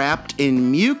are trapped in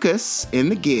mucus in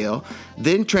the gill,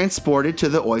 then transported to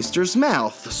the oyster's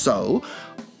mouth. So,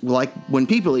 like when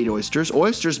people eat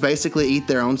oysters basically eat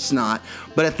their own snot,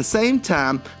 but at the same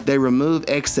time, they remove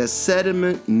excess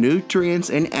sediment, nutrients,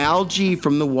 and algae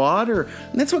from the water.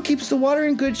 And that's what keeps the water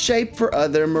in good shape for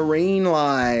other marine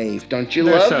life. Don't you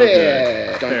They're love so it?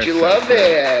 good. Don't They're you so love good.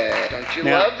 it? Don't you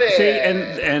Now, love it?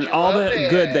 see, and all the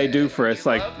good they do for us,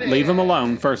 like, leave them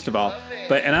alone, first of all.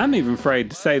 And I'm even afraid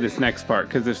to say this next part,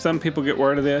 because if some people get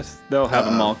word of this, they'll have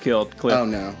them all killed, Cliff. Oh,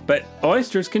 no. But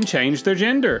oysters can change their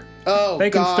gender. Oh, They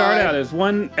can start God.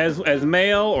 out as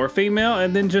male or female,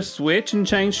 and then just switch and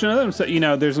change to another. So,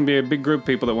 there's going to be a big group of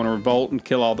people that want to revolt and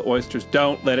kill all the oysters.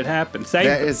 Don't let it happen. Save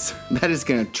them. That is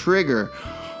going to trigger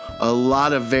a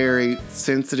lot of very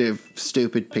sensitive,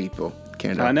 stupid people,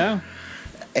 Kendall. I know.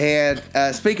 And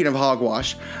speaking of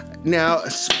hogwash, now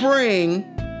spring,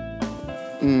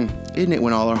 isn't it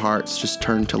when all our hearts just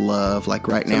turn to love, like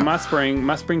right So now? my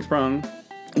spring sprung.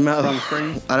 No,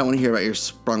 spring? I don't want to hear about your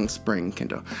spring,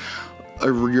 Kendall,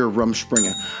 or your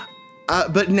rumspringa.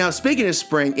 But now, speaking of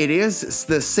spring, it is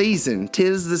the season.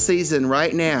 'Tis the season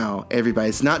right now, everybody.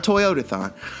 It's not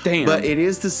Toyotathon. Damn. But it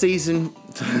is the season.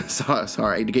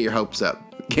 Sorry to get your hopes up,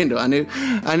 Kendall. I knew.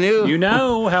 You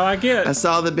know how I get. I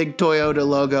saw the big Toyota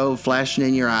logo flashing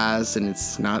in your eyes, and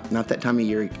it's not that time of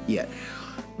year yet.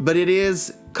 But it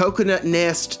is coconut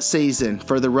nest season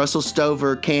for the Russell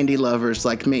Stover candy lovers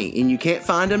like me. And you can't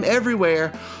find them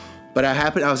everywhere. But I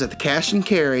was at the Cash and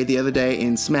Carry the other day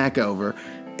in Smackover,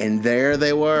 and there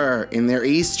they were in their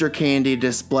Easter candy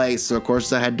display. So, of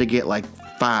course, I had to get like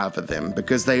 5 of them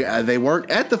because they weren't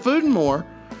at the Food and More.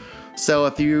 So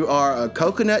if you are a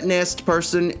coconut nest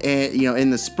person, and in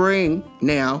the spring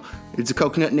now, it's a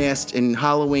coconut nest. In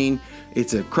Halloween,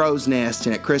 it's a crow's nest,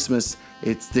 and at Christmas,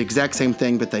 it's the exact same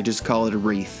thing, but they just call it a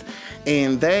wreath.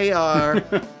 And they are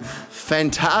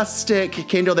fantastic,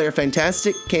 Kendall. They are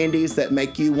fantastic candies that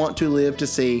make you want to live to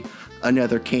see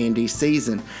another candy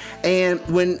season. And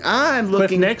when I'm Cliff,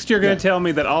 looking... next you're going to tell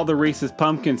me that all the Reese's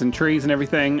pumpkins and trees and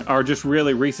everything are just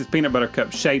really Reese's peanut butter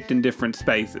cups shaped in different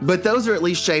spaces. But those are at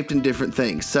least shaped in different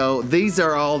things. So these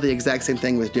are all the exact same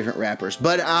thing with different wrappers.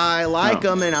 But I like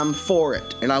them, and I'm for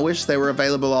it. And I wish they were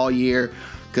available all year,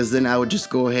 because then I would just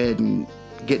go ahead and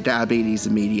get diabetes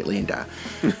immediately and die.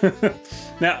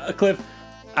 Now, Cliff,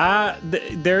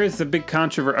 there is a big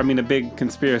a big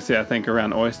conspiracy, I think,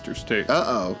 around oysters too.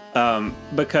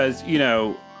 Because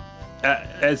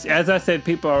as I said,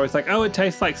 people are always like, "Oh, it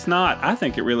tastes like snot." I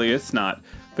think it really is snot,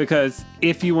 because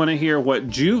if you want to hear what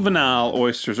juvenile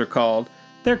oysters are called,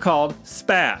 they're called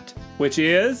spat, which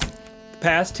is the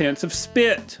past tense of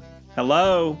spit.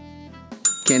 Hello,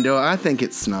 Kendall, I think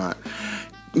it's snot.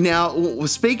 Now,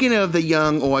 speaking of the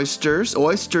young oysters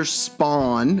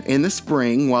spawn in the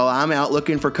spring while I'm out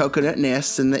looking for coconut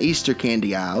nests in the Easter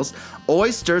candy aisles.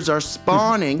 Oysters are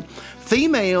spawning.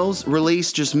 Females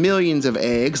release just millions of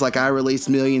eggs, like I release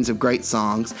millions of great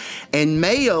songs. And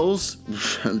males,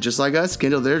 just like us,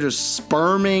 Kendall, they're just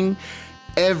sperming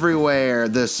everywhere.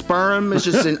 The sperm is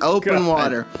just in open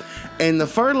water. And the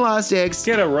fertilized eggs...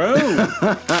 get a room.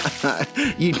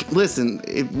 Listen,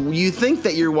 if you think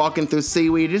that you're walking through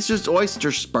seaweed, it's just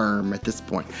oyster sperm at this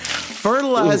point.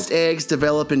 Fertilized eggs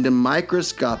develop into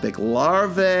microscopic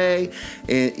larvae,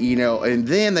 and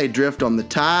then they drift on the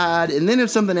tide. And then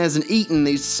if something hasn't eaten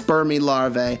these spermy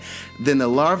larvae, then the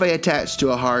larvae attach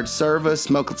to a hard surface,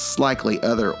 most likely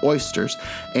other oysters,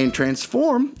 and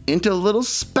transform into little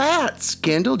spats,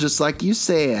 Kendall, just like you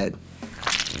said.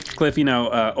 Cliff,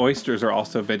 oysters are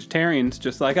also vegetarians,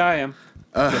 just like I am.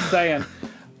 Just saying.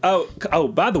 Oh,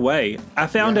 by the way, I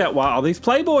found out why all these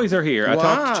Playboys are here. I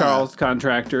talked to Charles,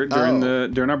 contractor,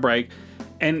 during our break,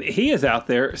 and he is out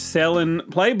there selling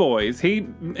Playboys.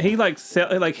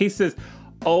 He says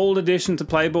old editions of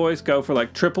Playboys go for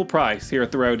like triple price here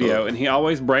at the rodeo, and he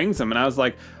always brings them. And I was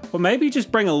like, well, maybe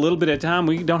just bring a little bit at a time.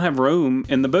 We don't have room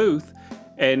in the booth.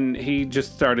 And he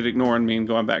just started ignoring me and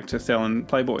going back to selling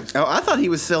Playboys. Oh, I thought he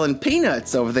was selling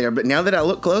peanuts over there, but now that I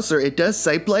look closer, it does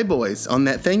say Playboys on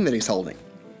that thing that he's holding.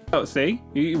 Oh, see?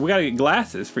 We got to get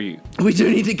glasses for you. We do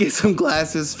need to get some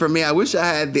glasses for me. I wish I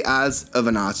had the eyes of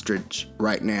an ostrich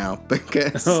right now,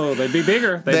 because... Oh, they'd be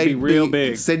bigger. They'd be real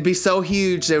big. They'd be so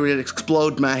huge, they would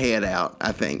explode my head out,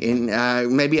 I think. And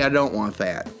maybe I don't want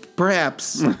that.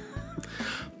 Perhaps...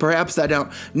 Perhaps I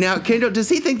don't. Now, Kendall, does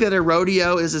he think that a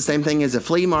rodeo is the same thing as a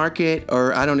flea market?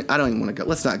 Or I don't even want to go.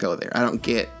 Let's not go there. I don't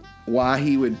get why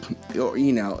he would,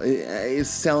 is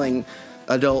selling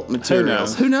adult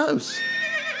materials. Who knows?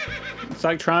 It's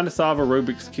like trying to solve a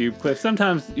Rubik's Cube, Cliff.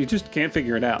 Sometimes you just can't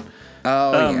figure it out.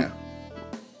 Oh, yeah.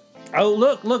 Oh,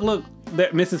 look.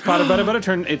 That Mrs. Potter Butter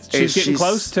Turn, she's getting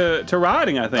close to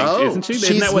riding, I think. Isn't she?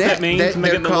 Isn't that what that means?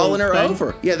 They're calling her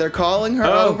over. Yeah, they're calling her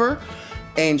over.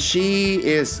 And she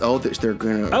is, they're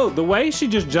going to... Oh, the way she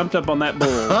just jumped up on that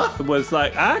bull was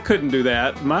like, I couldn't do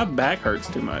that. My back hurts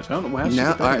too much. I don't know how she did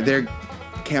that. All right, they're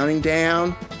counting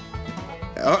down.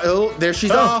 Oh, there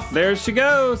she's off. There she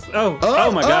goes.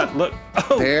 Oh my God, look.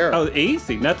 Oh, there. Oh,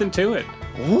 easy. Nothing to it.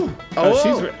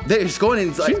 She's going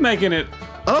in. She's making it...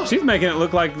 Oh. She's making it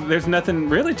look like there's nothing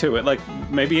really to it. Like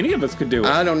maybe any of us could do it.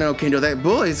 I don't know, Kendall. That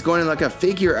bull is going in like a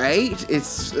figure 8.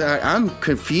 It's I'm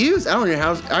confused. I don't know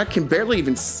how. I can barely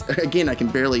even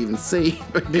see.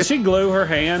 Did she glue her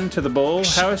hand to the bull?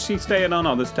 How is she staying on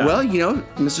all this time? Well, Mr.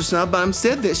 Snowbomb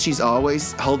said that she's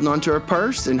always holding on to her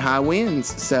purse in high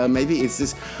winds. So maybe it's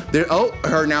just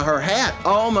her hat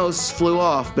almost flew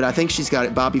off, but I think she's got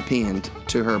it bobby pinned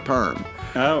to her perm.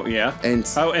 Oh, yeah. And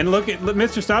look at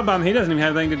Mr. Snowbomb. He doesn't even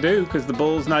have anything to do because the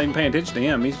bull's not even paying attention to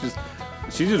him.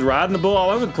 She's just riding the bull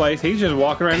all over the place. He's just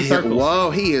walking around in circles.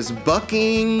 Whoa, he is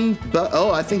bucking.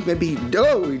 I think maybe,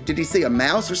 did he see a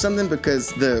mouse or something?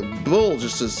 Because the bull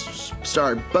just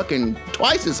started bucking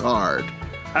twice as hard.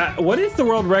 What is the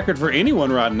world record for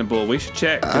anyone riding a bull? We should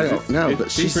check. I don't know,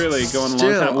 but she's really going a long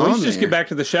time. We should just get back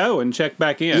to the show and check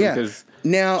back in because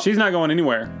she's not going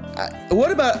anywhere.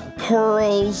 What about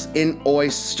pearls and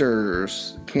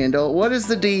oysters, Kendall? What is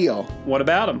the deal? What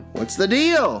about them? What's the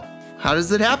deal? How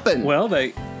does it happen? Well,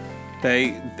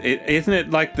 isn't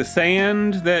it like the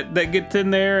sand that gets in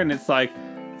there, and it's like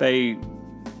they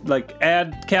like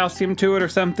add calcium to it or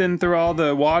something through all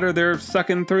the water they're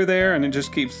sucking through there, and it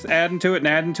just keeps adding to it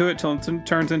till it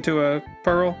turns into a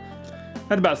pearl.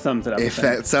 That about sums it up. If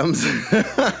that sums.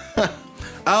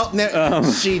 Oh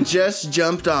no! She just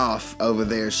jumped off over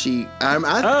there.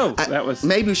 That was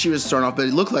maybe she was thrown off, but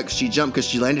it looked like she jumped because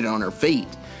she landed on her feet.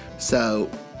 So,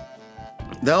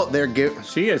 they're good.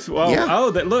 She is. Well, yeah.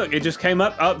 Look! It just came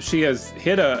up. Oh, she has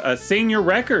hit a senior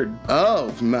record.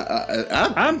 Oh,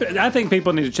 I think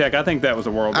people need to check. I think that was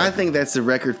a world record. I think that's a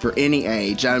record for any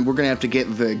age. We're gonna have to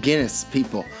get the Guinness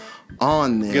people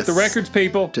on this. Get the records,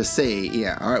 people, to see.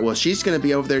 Yeah. All right. Well, she's gonna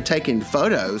be over there taking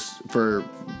photos for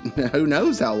who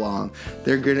knows how long.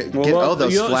 They're gonna get those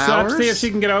flowers. She'll have to see if she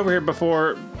can get over here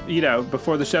before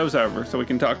the show's over, so we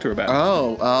can talk to her about it.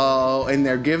 Oh, and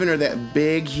they're giving her that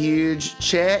big, huge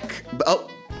check. Oh,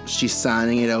 she's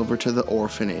signing it over to the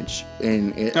orphanage,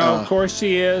 and of course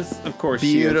she is. Of course,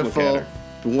 beautiful. She is. Look at her.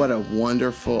 What a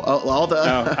wonderful!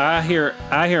 I hear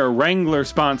a Wrangler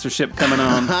sponsorship coming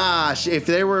on. If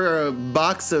there were a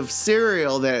box of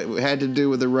cereal that had to do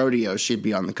with the rodeo, she'd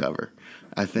be on the cover,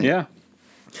 I think. Yeah.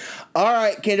 All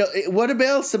right, Kendall. What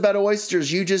else about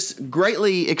oysters? You just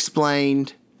greatly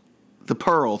explained the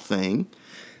pearl thing.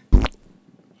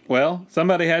 Well,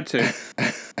 somebody had to.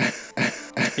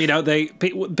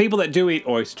 People that do eat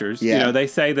oysters, they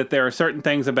say that there are certain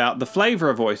things about the flavor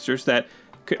of oysters that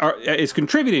is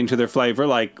contributing to their flavor,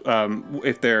 like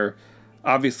if they're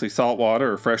obviously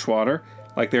saltwater or freshwater,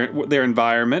 like their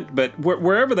environment. But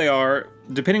wherever they are,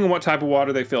 depending on what type of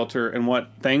water they filter and what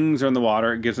things are in the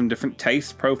water, it gives them different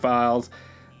taste profiles.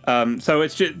 So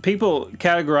it's just people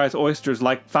categorize oysters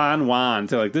like fine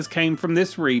wines. They're like, this came from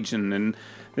this region and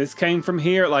this came from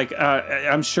here. Like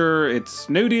I'm sure it's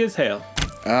snooty as hell.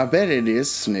 I bet it is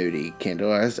snooty,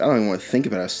 Kendall. I don't even want to think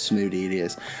about how snooty it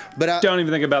is. But don't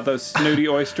even think about those snooty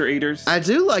oyster eaters. I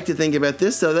do like to think about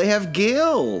this, though. They have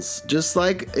gills, just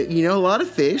like, a lot of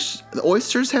fish. The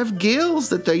oysters have gills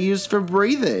that they use for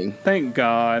breathing. Thank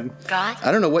God.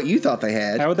 I don't know what you thought they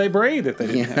had. How would they breathe if they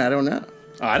didn't have? I don't know.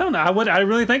 I don't know. I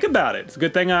really think about it. It's a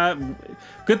good thing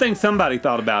somebody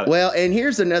thought about it. Well, and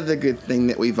here's another good thing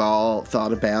that we've all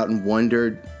thought about and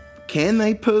wondered. Can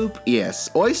they poop? Yes.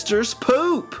 Oysters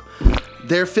poop.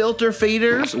 They're filter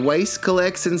feeders. Waste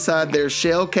collects inside their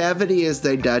shell cavity as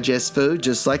they digest food,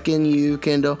 just like in you,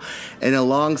 Kendall. And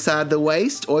alongside the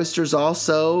waste, oysters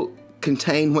also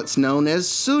contain what's known as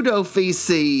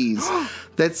pseudofeces.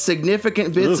 That's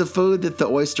significant bits of food that the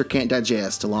oyster can't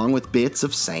digest, along with bits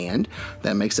of sand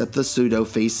that makes up the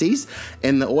pseudofeces.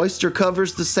 And the oyster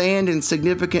covers the sand and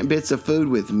significant bits of food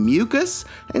with mucus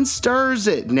and stirs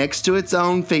it next to its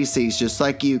own feces, just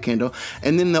like you, Kendall.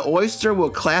 And then the oyster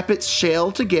will clap its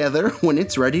shell together when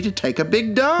it's ready to take a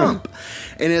big dump.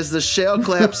 And as the shell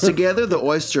claps together, the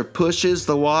oyster pushes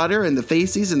the water and the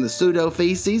feces and the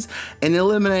pseudofeces and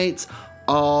eliminates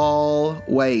all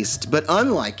waste. But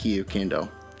unlike you, Kendall,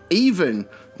 even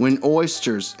when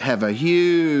oysters have a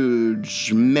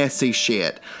huge messy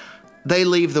shit, they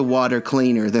leave the water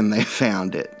cleaner than they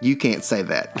found it. You can't say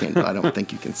that, Kendall. I don't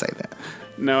think you can say that.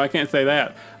 No, I can't say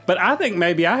that. But I think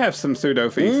maybe I have some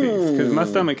pseudofeces because my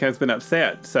stomach has been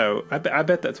upset. So I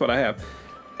bet that's what I have.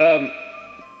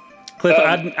 Cliff,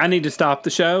 I need to stop the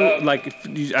show. I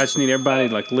just need everybody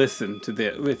to listen to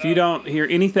this. If you don't hear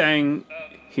anything,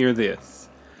 hear this.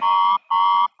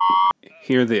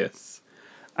 Hear this.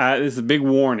 This is a big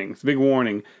warning. It's a big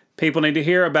warning. People need to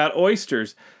hear about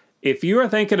oysters. If you are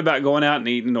thinking about going out and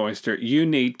eating an oyster, you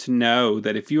need to know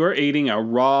that if you are eating a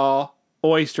raw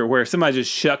oyster where somebody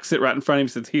just shucks it right in front of you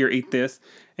and says, here, eat this,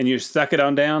 and you just suck it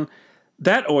on down,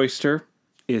 that oyster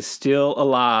is still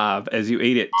alive as you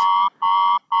eat it.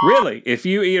 Really, if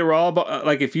you eat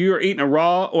if you are eating a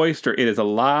raw oyster, it is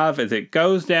alive as it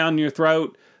goes down your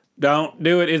throat. Don't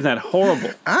do it. Isn't that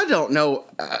horrible? I don't know.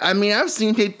 I mean, I've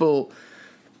seen people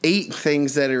eat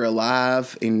things that are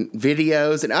alive in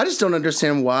videos, and I just don't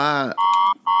understand why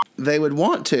they would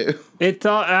want to.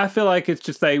 I feel like it's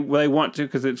just they want to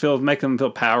because it makes them feel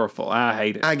powerful. I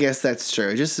hate it. I guess that's true.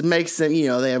 It just makes them,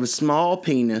 they have a small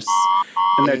penis.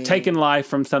 And they're taking life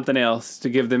from something else to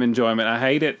give them enjoyment. I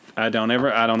hate it. I don't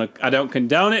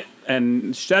condone it,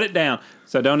 and shut it down.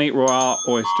 So don't eat raw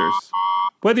oysters.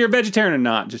 Whether you're a vegetarian or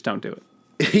not, just don't do it.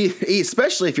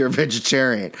 Especially if you're a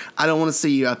vegetarian. I don't want to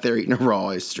see you out there eating a raw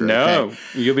oyster. No, okay?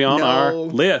 You'll be on our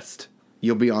list.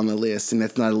 You'll be on the list, and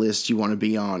that's not a list you want to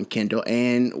be on, Kendall.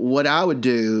 And what I would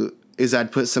do is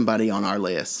I'd put somebody on our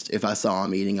list if I saw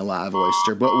them eating a live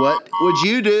oyster. But what would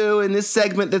you do in this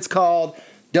segment that's called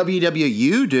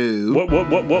WWID do? What would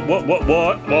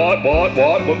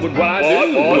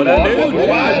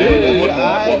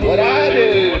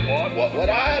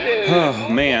I do? Oh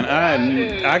man,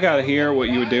 I gotta hear what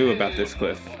you would do about this,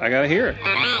 Cliff. I gotta hear it.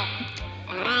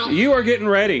 You are getting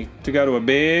ready to go to a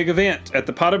big event at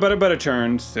the Potter Butter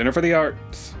Churn Center for the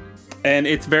Arts. And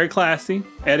it's very classy.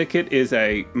 Etiquette is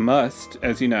a must,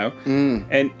 as you know.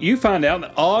 And you find out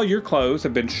that all your clothes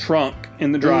have been shrunk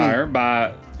in the dryer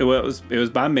by, well, it was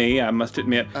by me, I must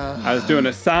admit. I was doing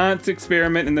a science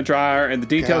experiment in the dryer, and the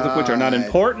details of which are not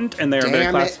important, and they are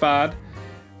very classified.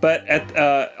 But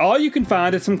all you can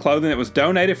find is some clothing that was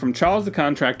donated from Charles the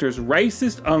Contractor's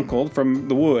racist uncle from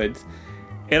the woods.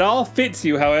 It all fits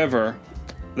you, however.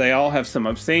 They all have some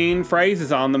obscene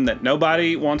phrases on them that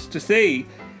nobody wants to see.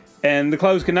 And the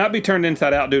clothes cannot be turned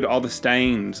inside out due to all the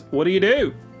stains. What do you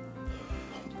do?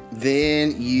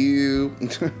 Then you're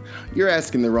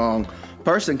asking the wrong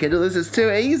person, Kendall. This is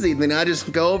too easy. Then I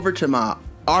just go over to my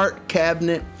art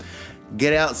cabinet,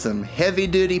 get out some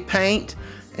heavy-duty paint,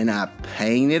 and I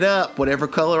paint it up whatever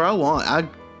color I want. I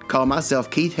call myself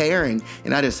Keith Haring,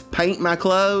 and I just paint my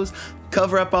clothes,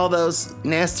 cover up all those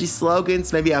nasty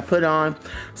slogans. Maybe I put on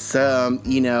some,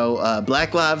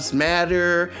 Black Lives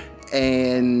Matter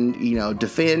and,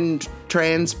 defend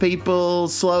trans people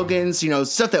slogans,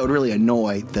 stuff that would really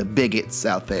annoy the bigots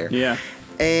out there. Yeah.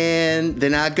 And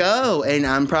then I go, and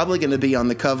I'm probably going to be on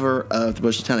the cover of the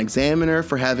Busheltown Examiner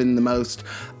for having the most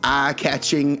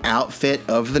eye-catching outfit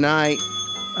of the night.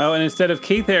 Oh, and instead of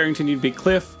Keith Harrington, you'd be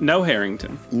Cliff No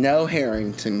Harrington. No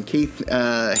Harrington. Keith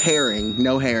Haring.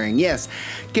 No Haring. Yes.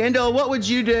 Kendall, what would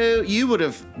you do? You would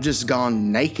have just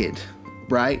gone naked,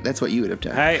 right? That's what you would have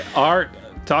done. Hey, art.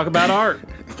 Talk about art.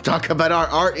 Talk about art.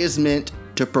 Art is meant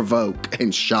to provoke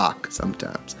and shock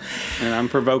sometimes. And I'm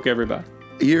provoke everybody.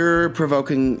 You're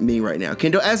provoking me right now.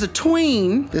 Kendall, as a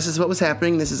tween, this is what was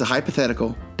happening. This is a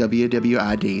hypothetical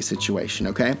WWID situation,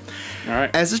 okay? All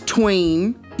right. As a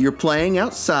tween, you're playing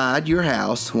outside your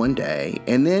house one day,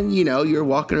 and then, you're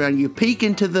walking around, you peek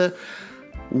into the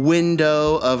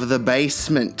window of the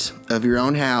basement of your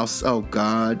own house. Oh,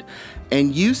 God.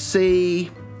 And you see,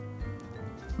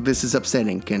 this is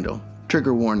upsetting, Kendall.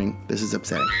 Trigger warning, this is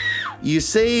upsetting. You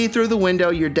see through the window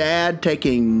your dad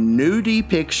taking nudie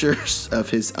pictures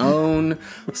of his own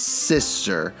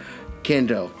sister.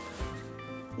 Kendall,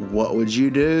 what would you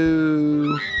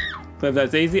do? Cliff,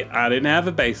 that's easy. I didn't have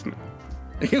a basement.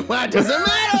 What doesn't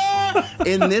matter?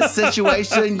 In this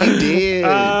situation, you did.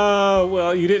 Oh,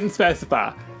 well, you didn't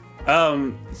specify.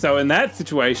 So in that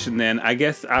situation, then, I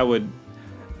guess I would...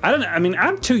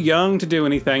 I'm too young to do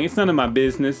anything. It's none of my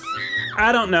business.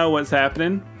 I don't know what's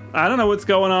happening. I don't know what's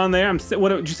going on there. What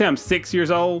did you say? I'm 6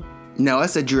 years old? No, I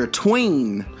said you're a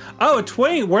tween. Oh, a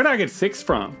tween. Where'd I get 6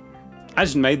 from? I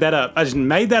just made that up.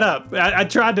 I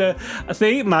tried to...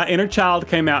 See, my inner child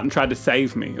came out and tried to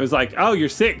save me. It was like, oh, you're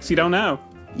 6. You don't know.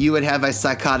 You would have a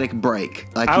psychotic break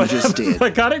like you just did.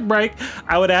 Psychotic break.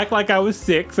 I would act like I was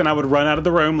 6 and I would run out of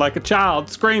the room like a child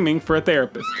screaming for a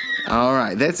therapist. All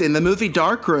right. That's in the movie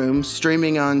Dark Room,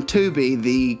 streaming on Tubi.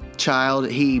 The child,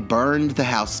 he burned the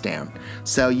house down.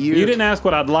 So you didn't ask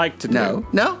what I'd like to do.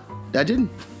 No, I didn't.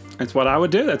 That's what I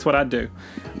would do. That's what I'd do.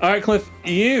 All right, Cliff,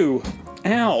 you.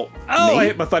 Ow. Oh, I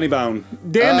hit my funny bone.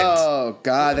 Damn it. Oh,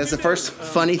 God. That's the first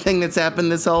funny thing that's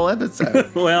happened this whole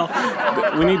episode. Well,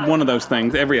 we need one of those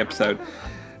things every episode.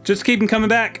 Just keep them coming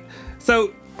back.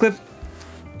 So, Cliff,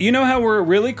 you know how we're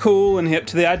really cool and hip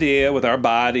to the idea with our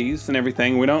bodies and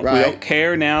everything. We don't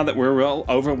care now that we're real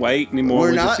overweight anymore.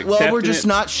 We're not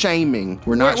shaming.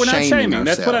 We're not shaming ourselves.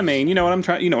 That's what I mean. You know what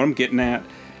I'm getting at.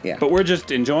 Yeah. But we're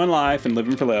just enjoying life and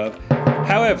living for love.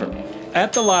 However,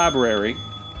 at the library,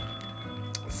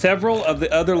 several of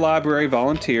the other library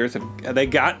volunteers they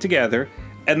got together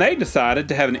and they decided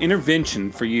to have an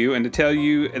intervention for you and to tell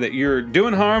you that you're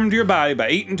doing harm to your body by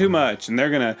eating too much, and they're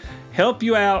gonna help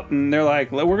you out. And they're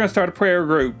like, we're gonna start a prayer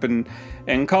group and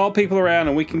call people around,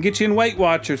 and we can get you in Weight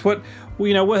Watchers.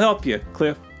 We'll help you,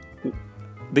 Cliff.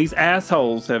 These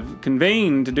assholes have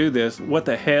convened to do this. What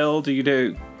the hell do you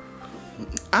do?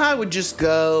 I would just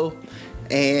go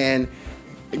and,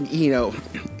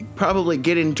 probably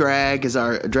get in drag as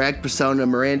our drag persona,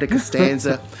 Miranda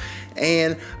Costanza.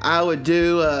 And I would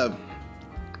do a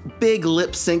big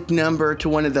lip sync number to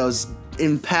one of those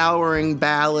empowering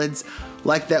ballads,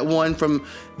 like that one from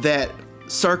that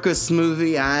circus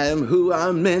movie, I am who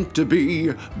I'm meant to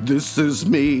be, this is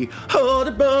me. And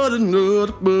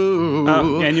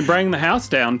you bring the house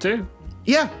down, too.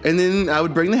 Yeah, and then I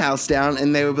would bring the house down,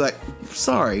 and they would be like,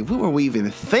 sorry, what were we even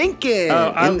thinking?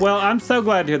 I'm so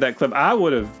glad to hear that, Clip. I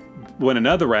would have went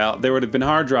another route. There would have been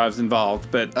hard drives involved,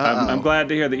 but I'm glad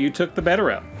to hear that you took the better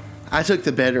route. I took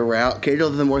the better route.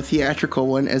 Kendall, the more theatrical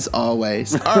one, as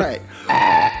always. All right.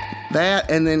 That,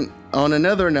 and then on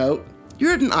another note,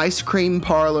 you're at an ice cream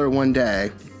parlor one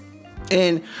day,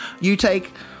 and you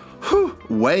take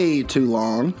way too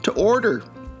long to order.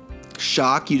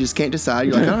 Shock, you just can't decide.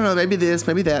 You're like, I don't know, maybe this,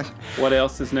 maybe that. What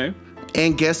else is new?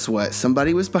 And guess what?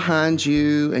 Somebody was behind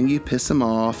you, and you piss them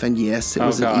off, and yes, it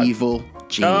was an evil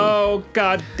genie. Oh,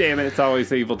 God damn it, it's always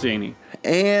the evil genie.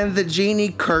 And the genie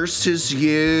curses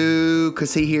you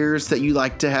because he hears that you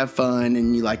like to have fun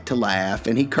and you like to laugh,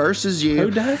 and he curses you.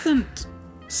 Who doesn't?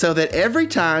 So that every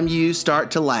time you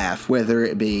start to laugh, whether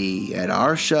it be at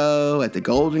our show, at the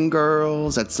Golden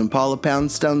Girls, at some Paula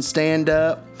Poundstone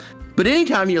stand-up, but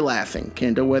anytime you're laughing,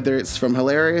 Kendall, whether it's from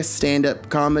hilarious stand-up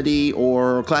comedy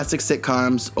or classic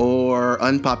sitcoms or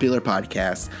unpopular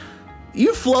podcasts,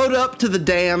 you float up to the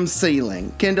damn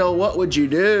ceiling. Kendall, what would you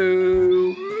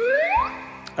do?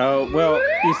 Oh, well,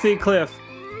 you see, Cliff,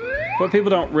 what people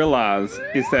don't realize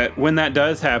is that when that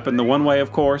does happen, the one way,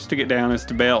 of course, to get down is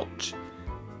to belch.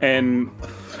 And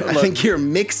I think you're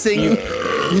mixing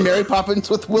Mary Poppins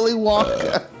with Willy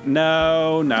Wonka.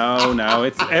 No.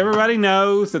 It's everybody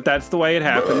knows that that's the way it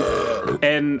happens.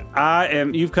 And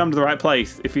you've come to the right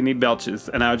place if you need belches.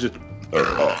 And I would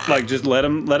just let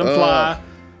them fly.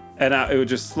 And it would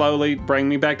just slowly bring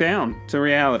me back down to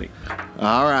reality.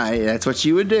 All right, that's what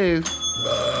you would do.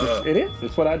 It is.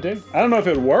 It's what I do. I don't know if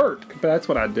it would work, but that's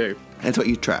what I do. That's what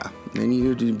you try. And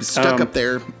you'd be stuck up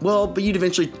there. Well, but you'd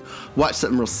eventually watch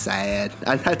something real sad.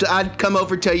 I'd come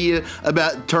over and tell you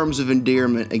about terms of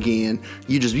endearment again.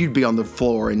 You'd be on the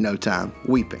floor in no time,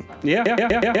 weeping. Yeah.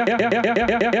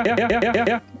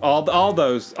 All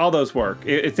those work.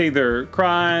 It's either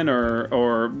crying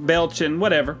or belching,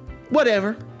 whatever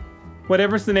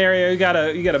scenario. You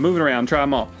gotta move it around. Try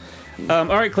them all. All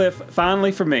right, Cliff.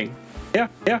 Finally for me. Yeah.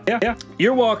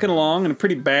 You're walking along in a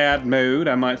pretty bad mood,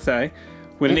 I might say,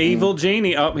 when an evil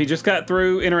genie, he just got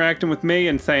through interacting with me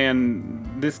and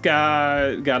saying, this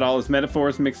guy got all his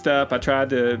metaphors mixed up. I tried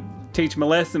to teach him a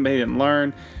lesson, but he didn't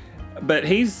learn. But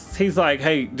he's like,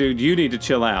 hey, dude, you need to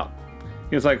chill out.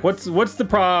 He was like, what's the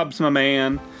probs, my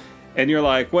man? And you're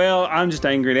like, well, I'm just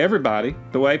angry at everybody,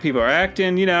 the way people are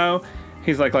acting,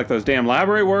 He's like those damn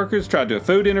library workers tried to do a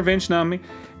food intervention on me.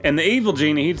 And the evil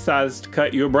genie, he decides to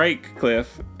cut you a break,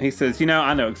 Cliff. He says,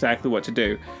 I know exactly what to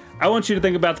do. I want you to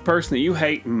think about the person that you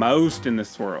hate most in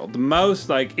this world. The most,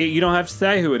 you don't have to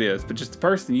say who it is, but just the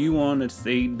person you want to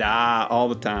see die all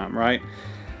the time, right?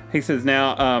 He says,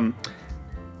 now, I'm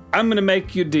going to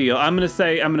make you a deal. I'm going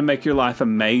to make your life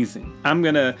amazing. I'm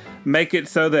going to make it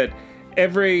so that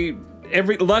every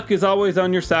luck is always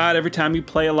on your side. Every time you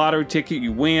play a lottery ticket,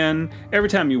 you win. Every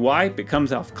time you wipe, it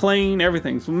comes off clean.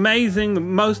 Everything's amazing. The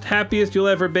most happiest you'll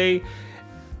ever be.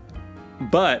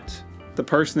 But the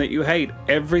person that you hate,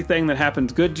 everything that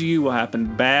happens good to you will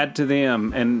happen bad to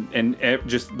them. And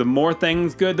just the more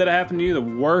things good that happen to you, the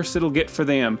worse it'll get for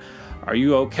them. Are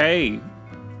you okay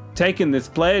taking this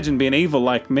pledge and being evil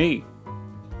like me?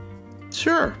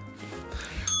 Sure.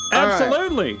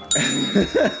 Absolutely.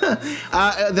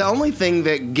 The only thing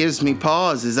that gives me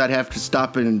pause is I'd have to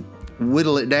stop and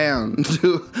whittle it down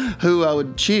to who I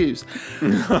would choose.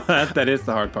 That is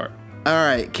the hard part. All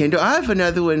right, Kendall, I have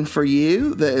another one for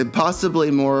you that possibly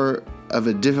more of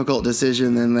a difficult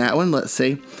decision than that one. Let's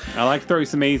see. I like to throw you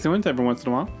some easy ones every once in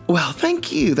a while. Well,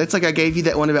 thank you. That's like I gave you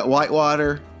that one about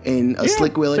Whitewater and a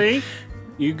Slick Willie. See?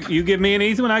 You give me an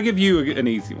easy one, I give you an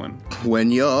easy one.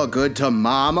 When you're good to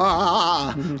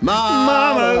mama,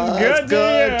 Mama's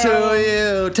good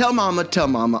to you. Tell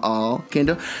mama all,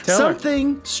 Kendall. Tell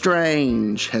Something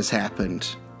strange has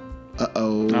happened.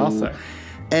 Uh-oh. I'll say.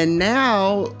 And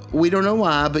now, we don't know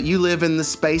why, but you live in the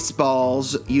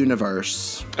Spaceballs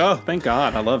universe. Oh, thank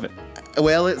God. I love it.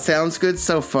 Well, it sounds good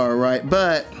so far, right?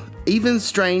 But even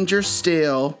stranger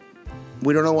still,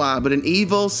 we don't know why, but an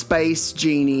evil space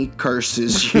genie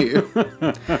curses you.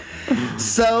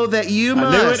 So that you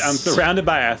must... I knew it. I'm surrounded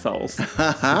by assholes.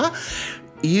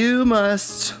 You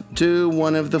must do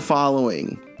one of the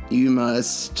following. You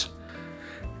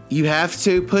have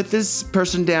to put this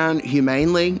person down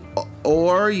humanely,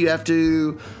 or you have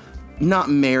to not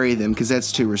marry them because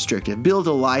that's too restrictive. Build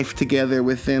a life together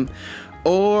with them,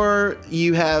 or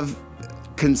you have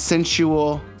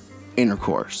consensual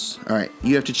intercourse. All right,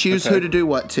 you have to choose who to do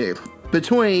what to.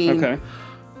 Between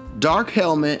Dark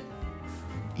Helmet,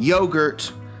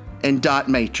 Yogurt, and Dot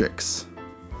Matrix.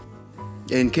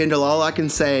 And Kendall, all I can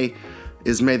say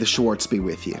is may the Schwartz be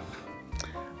with you.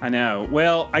 I know.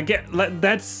 Well, I get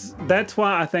that's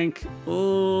why I think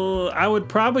I would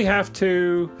probably have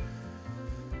to.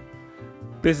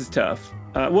 This is tough.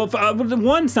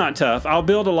 One's not tough. I'll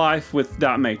build a life with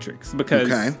Dot Matrix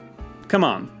because, come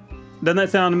on, doesn't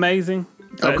that sound amazing?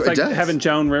 It's like having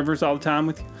Joan Rivers all the time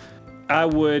with you. I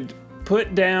would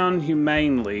put down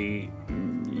humanely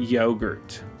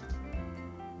Yogurt.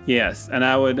 Yes, and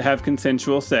I would have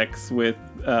consensual sex with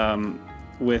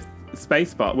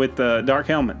Spaceball, with the Dark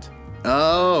Helmet.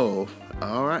 Oh,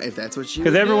 all right. If that's what you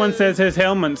because everyone says his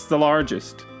helmet's the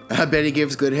largest. I bet he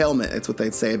gives good helmet. That's what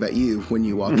they'd say about you when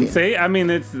you walk in. See, I mean,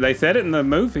 they said it in the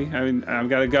movie. I mean, I've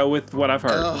got to go with what I've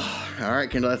heard. Oh, all right,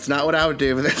 Kendall. That's not what I would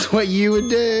do, but that's what you would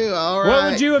do. All right.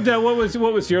 What would you have done? What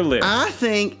was your list? I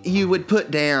think you would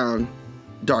put down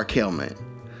Dark Helmet,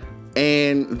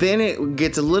 and then it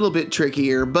gets a little bit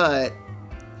trickier. But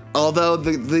although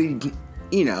the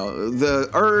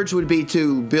urge would be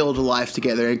to build a life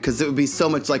together, because it would be so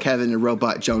much like having a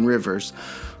robot Joan Rivers.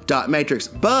 Dot Matrix,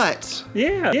 but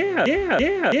you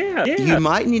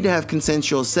might need to have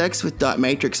consensual sex with Dot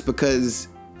Matrix because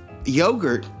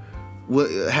Yogurt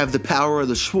will have the power of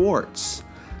the Schwartz,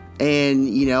 and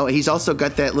he's also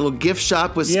got that little gift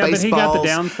shop with Spaceballs. But he got the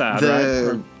downside,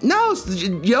 right? No,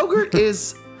 Yogurt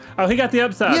is. Oh, he got the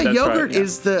upside. Yeah, that's Yogurt right,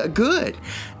 is the good,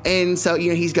 and so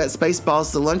he's got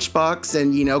Spaceballs, the lunchbox,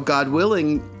 and God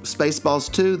willing,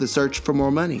 Spaceballs 2, the search for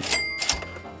more money.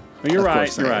 You're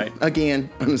right. You're right. Again,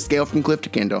 on a scale from Cliff to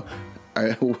Kendall,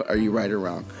 are you right or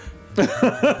wrong?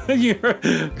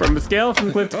 From a scale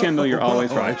from Cliff to Kendall, you're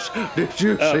always right. Did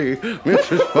you see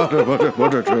Mrs.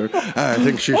 Butter? I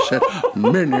think she set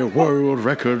many world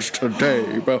records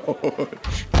today, boys.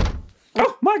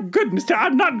 Oh, my goodness,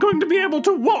 I'm not going to be able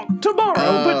to walk tomorrow,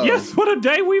 but yes, what a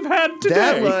day we've had today.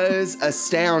 That was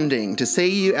astounding to see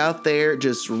you out there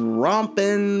just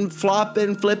romping,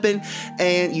 flopping, flipping,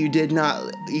 and you did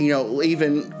not,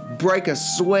 even break a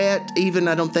sweat, even,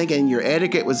 I don't think, and your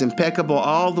etiquette was impeccable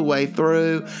all the way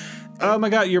through. Oh my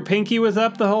God, your pinky was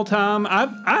up the whole time.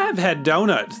 I've had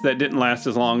donuts that didn't last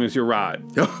as long as your ride.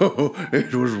 Oh,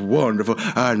 it was wonderful.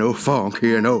 I know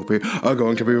Funky and Opie are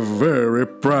going to be very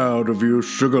proud of you,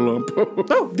 Sugar Lump.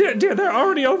 Oh dear, they're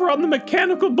already over on the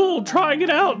mechanical bull trying it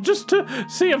out just to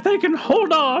see if they can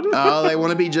hold on. Oh, they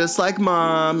want to be just like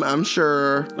Mom, I'm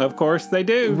sure. Of course they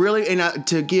do. Really, and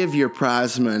to give your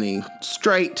prize money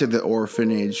straight to the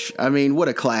orphanage. I mean, what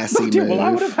a classy Dear, move. well,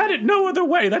 I would have had it no other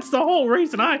way. That's the whole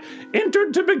reason I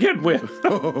entered to begin with.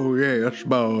 Oh, yes,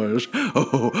 boys.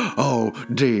 Oh,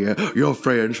 dear. Your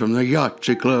friends from the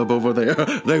Yahtzee Club over there,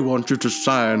 they want you to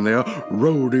sign their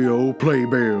rodeo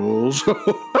playbills.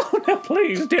 Oh, now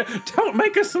please, dear, don't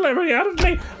make a celebrity out of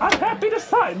me. I'm happy to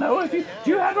sign, though, if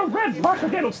you have a red marker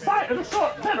that'll sign a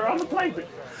short letter on the playbill.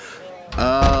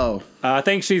 Oh. I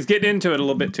think she's getting into it a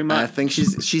little bit too much. I think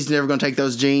she's never going to take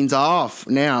those jeans off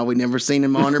now. We've never seen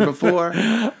them on her before.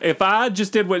 If I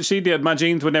just did what she did, my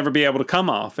jeans would never be able to come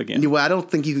off again. Well, I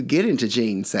don't think you could get into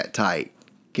jeans that tight,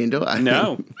 Kendall.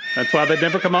 No, that's why they'd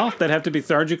never come off. They'd have to be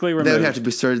surgically removed. They would have to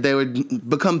be surged. They would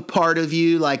become part of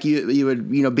you, like you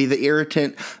would, be the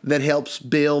irritant that helps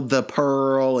build the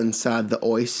pearl inside the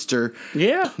oyster.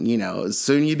 Yeah.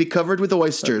 Soon you'd be covered with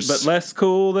oysters. But less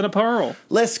cool than a pearl.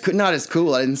 Not as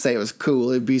cool. I didn't say it was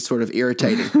cool. It'd be sort of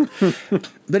irritating.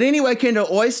 But anyway, Kendall,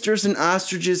 oysters and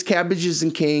ostriches, cabbages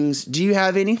and kings. Do you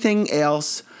have anything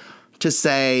else to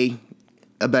say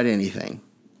about anything?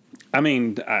 I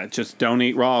mean, just don't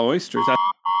eat raw oysters.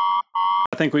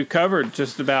 I think we've covered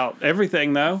just about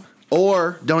everything, though.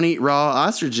 Or don't eat raw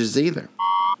ostriches either.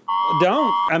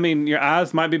 Don't. I mean, your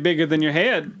eyes might be bigger than your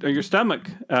head or your stomach.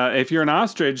 If you're an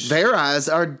ostrich. Their eyes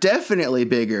are definitely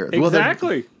bigger.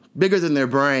 Exactly. Bigger than their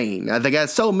brain. They got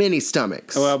so many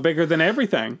stomachs. Well, bigger than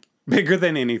everything. Bigger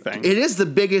than anything. It is the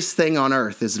biggest thing on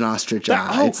Earth is an ostrich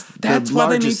eye. That's why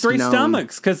they need three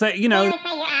stomachs. Because, They say your eyes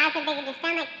are bigger than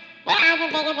stomachs. Their eyes are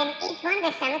bigger than each one of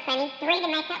their stomachs. They need three to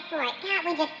make up for it. Can't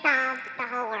we just solve the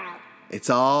whole world? It's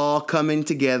all coming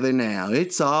together now.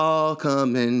 It's all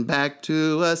coming back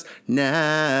to us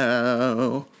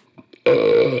now.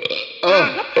 Who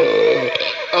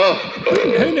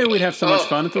knew we'd have so much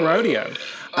fun at the rodeo?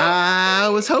 I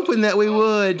was hoping that we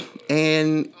would,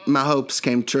 and my hopes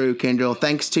came true, Kendall.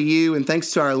 Thanks to you, and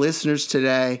thanks to our listeners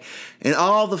today, and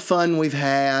all the fun we've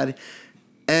had.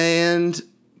 And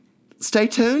stay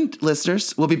tuned,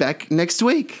 listeners. We'll be back next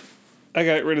week. I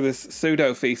got rid of this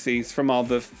pseudo feces from all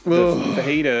the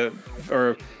fajita,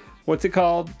 or what's it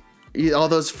called? All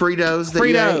those Fritos.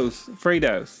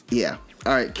 Fritos. Yeah.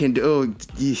 All right, Kendall. Oh,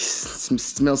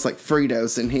 smells like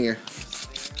Fritos in here.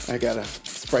 I gotta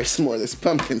spray some more of this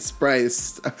pumpkin spray.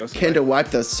 Kendall, wipe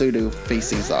those pseudo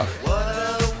feces off.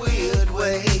 What a weird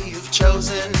way you've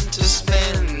chosen to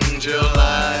spend your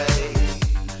life.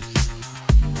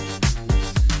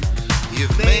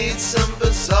 You've made some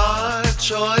bizarre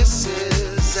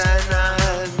choices, and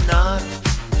I'm not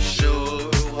sure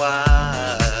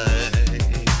why.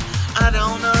 I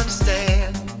don't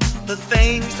understand the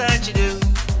things that you do.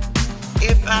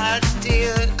 If I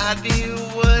did, I'd be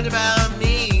worried about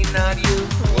me, not you.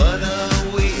 What a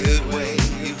weird way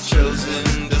you've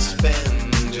chosen to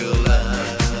spend your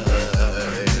life.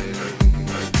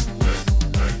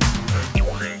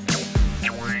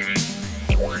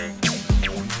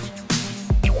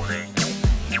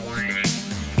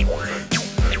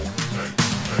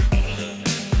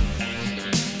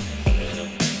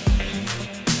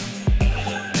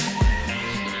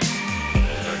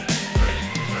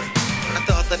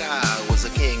 That I was a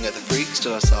king of the freaks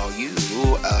till I saw you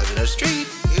out in the street.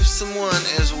 If someone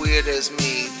as weird as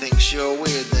me thinks you're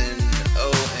weird, then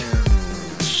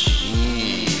OMG.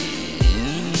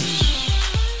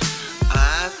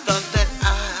 I thought that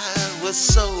I was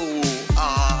so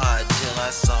odd till I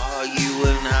saw you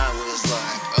and I was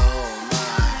like, oh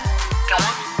my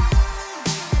God.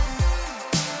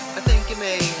 I think you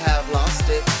may have lost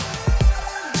it.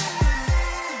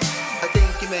 I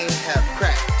think you may have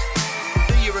cracked.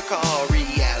 You recall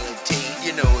reality,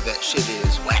 you know that shit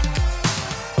is whack.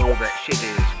 Oh, that shit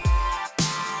is.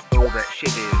 Oh, that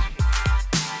shit is.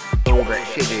 Oh, that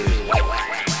shit is whack.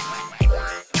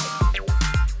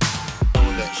 Oh,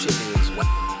 that shit is whack.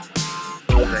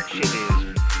 Oh, that shit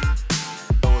is.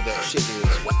 Oh, that shit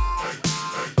is whack.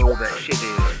 Oh, that shit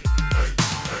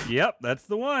is. Yep, that's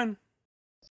the one.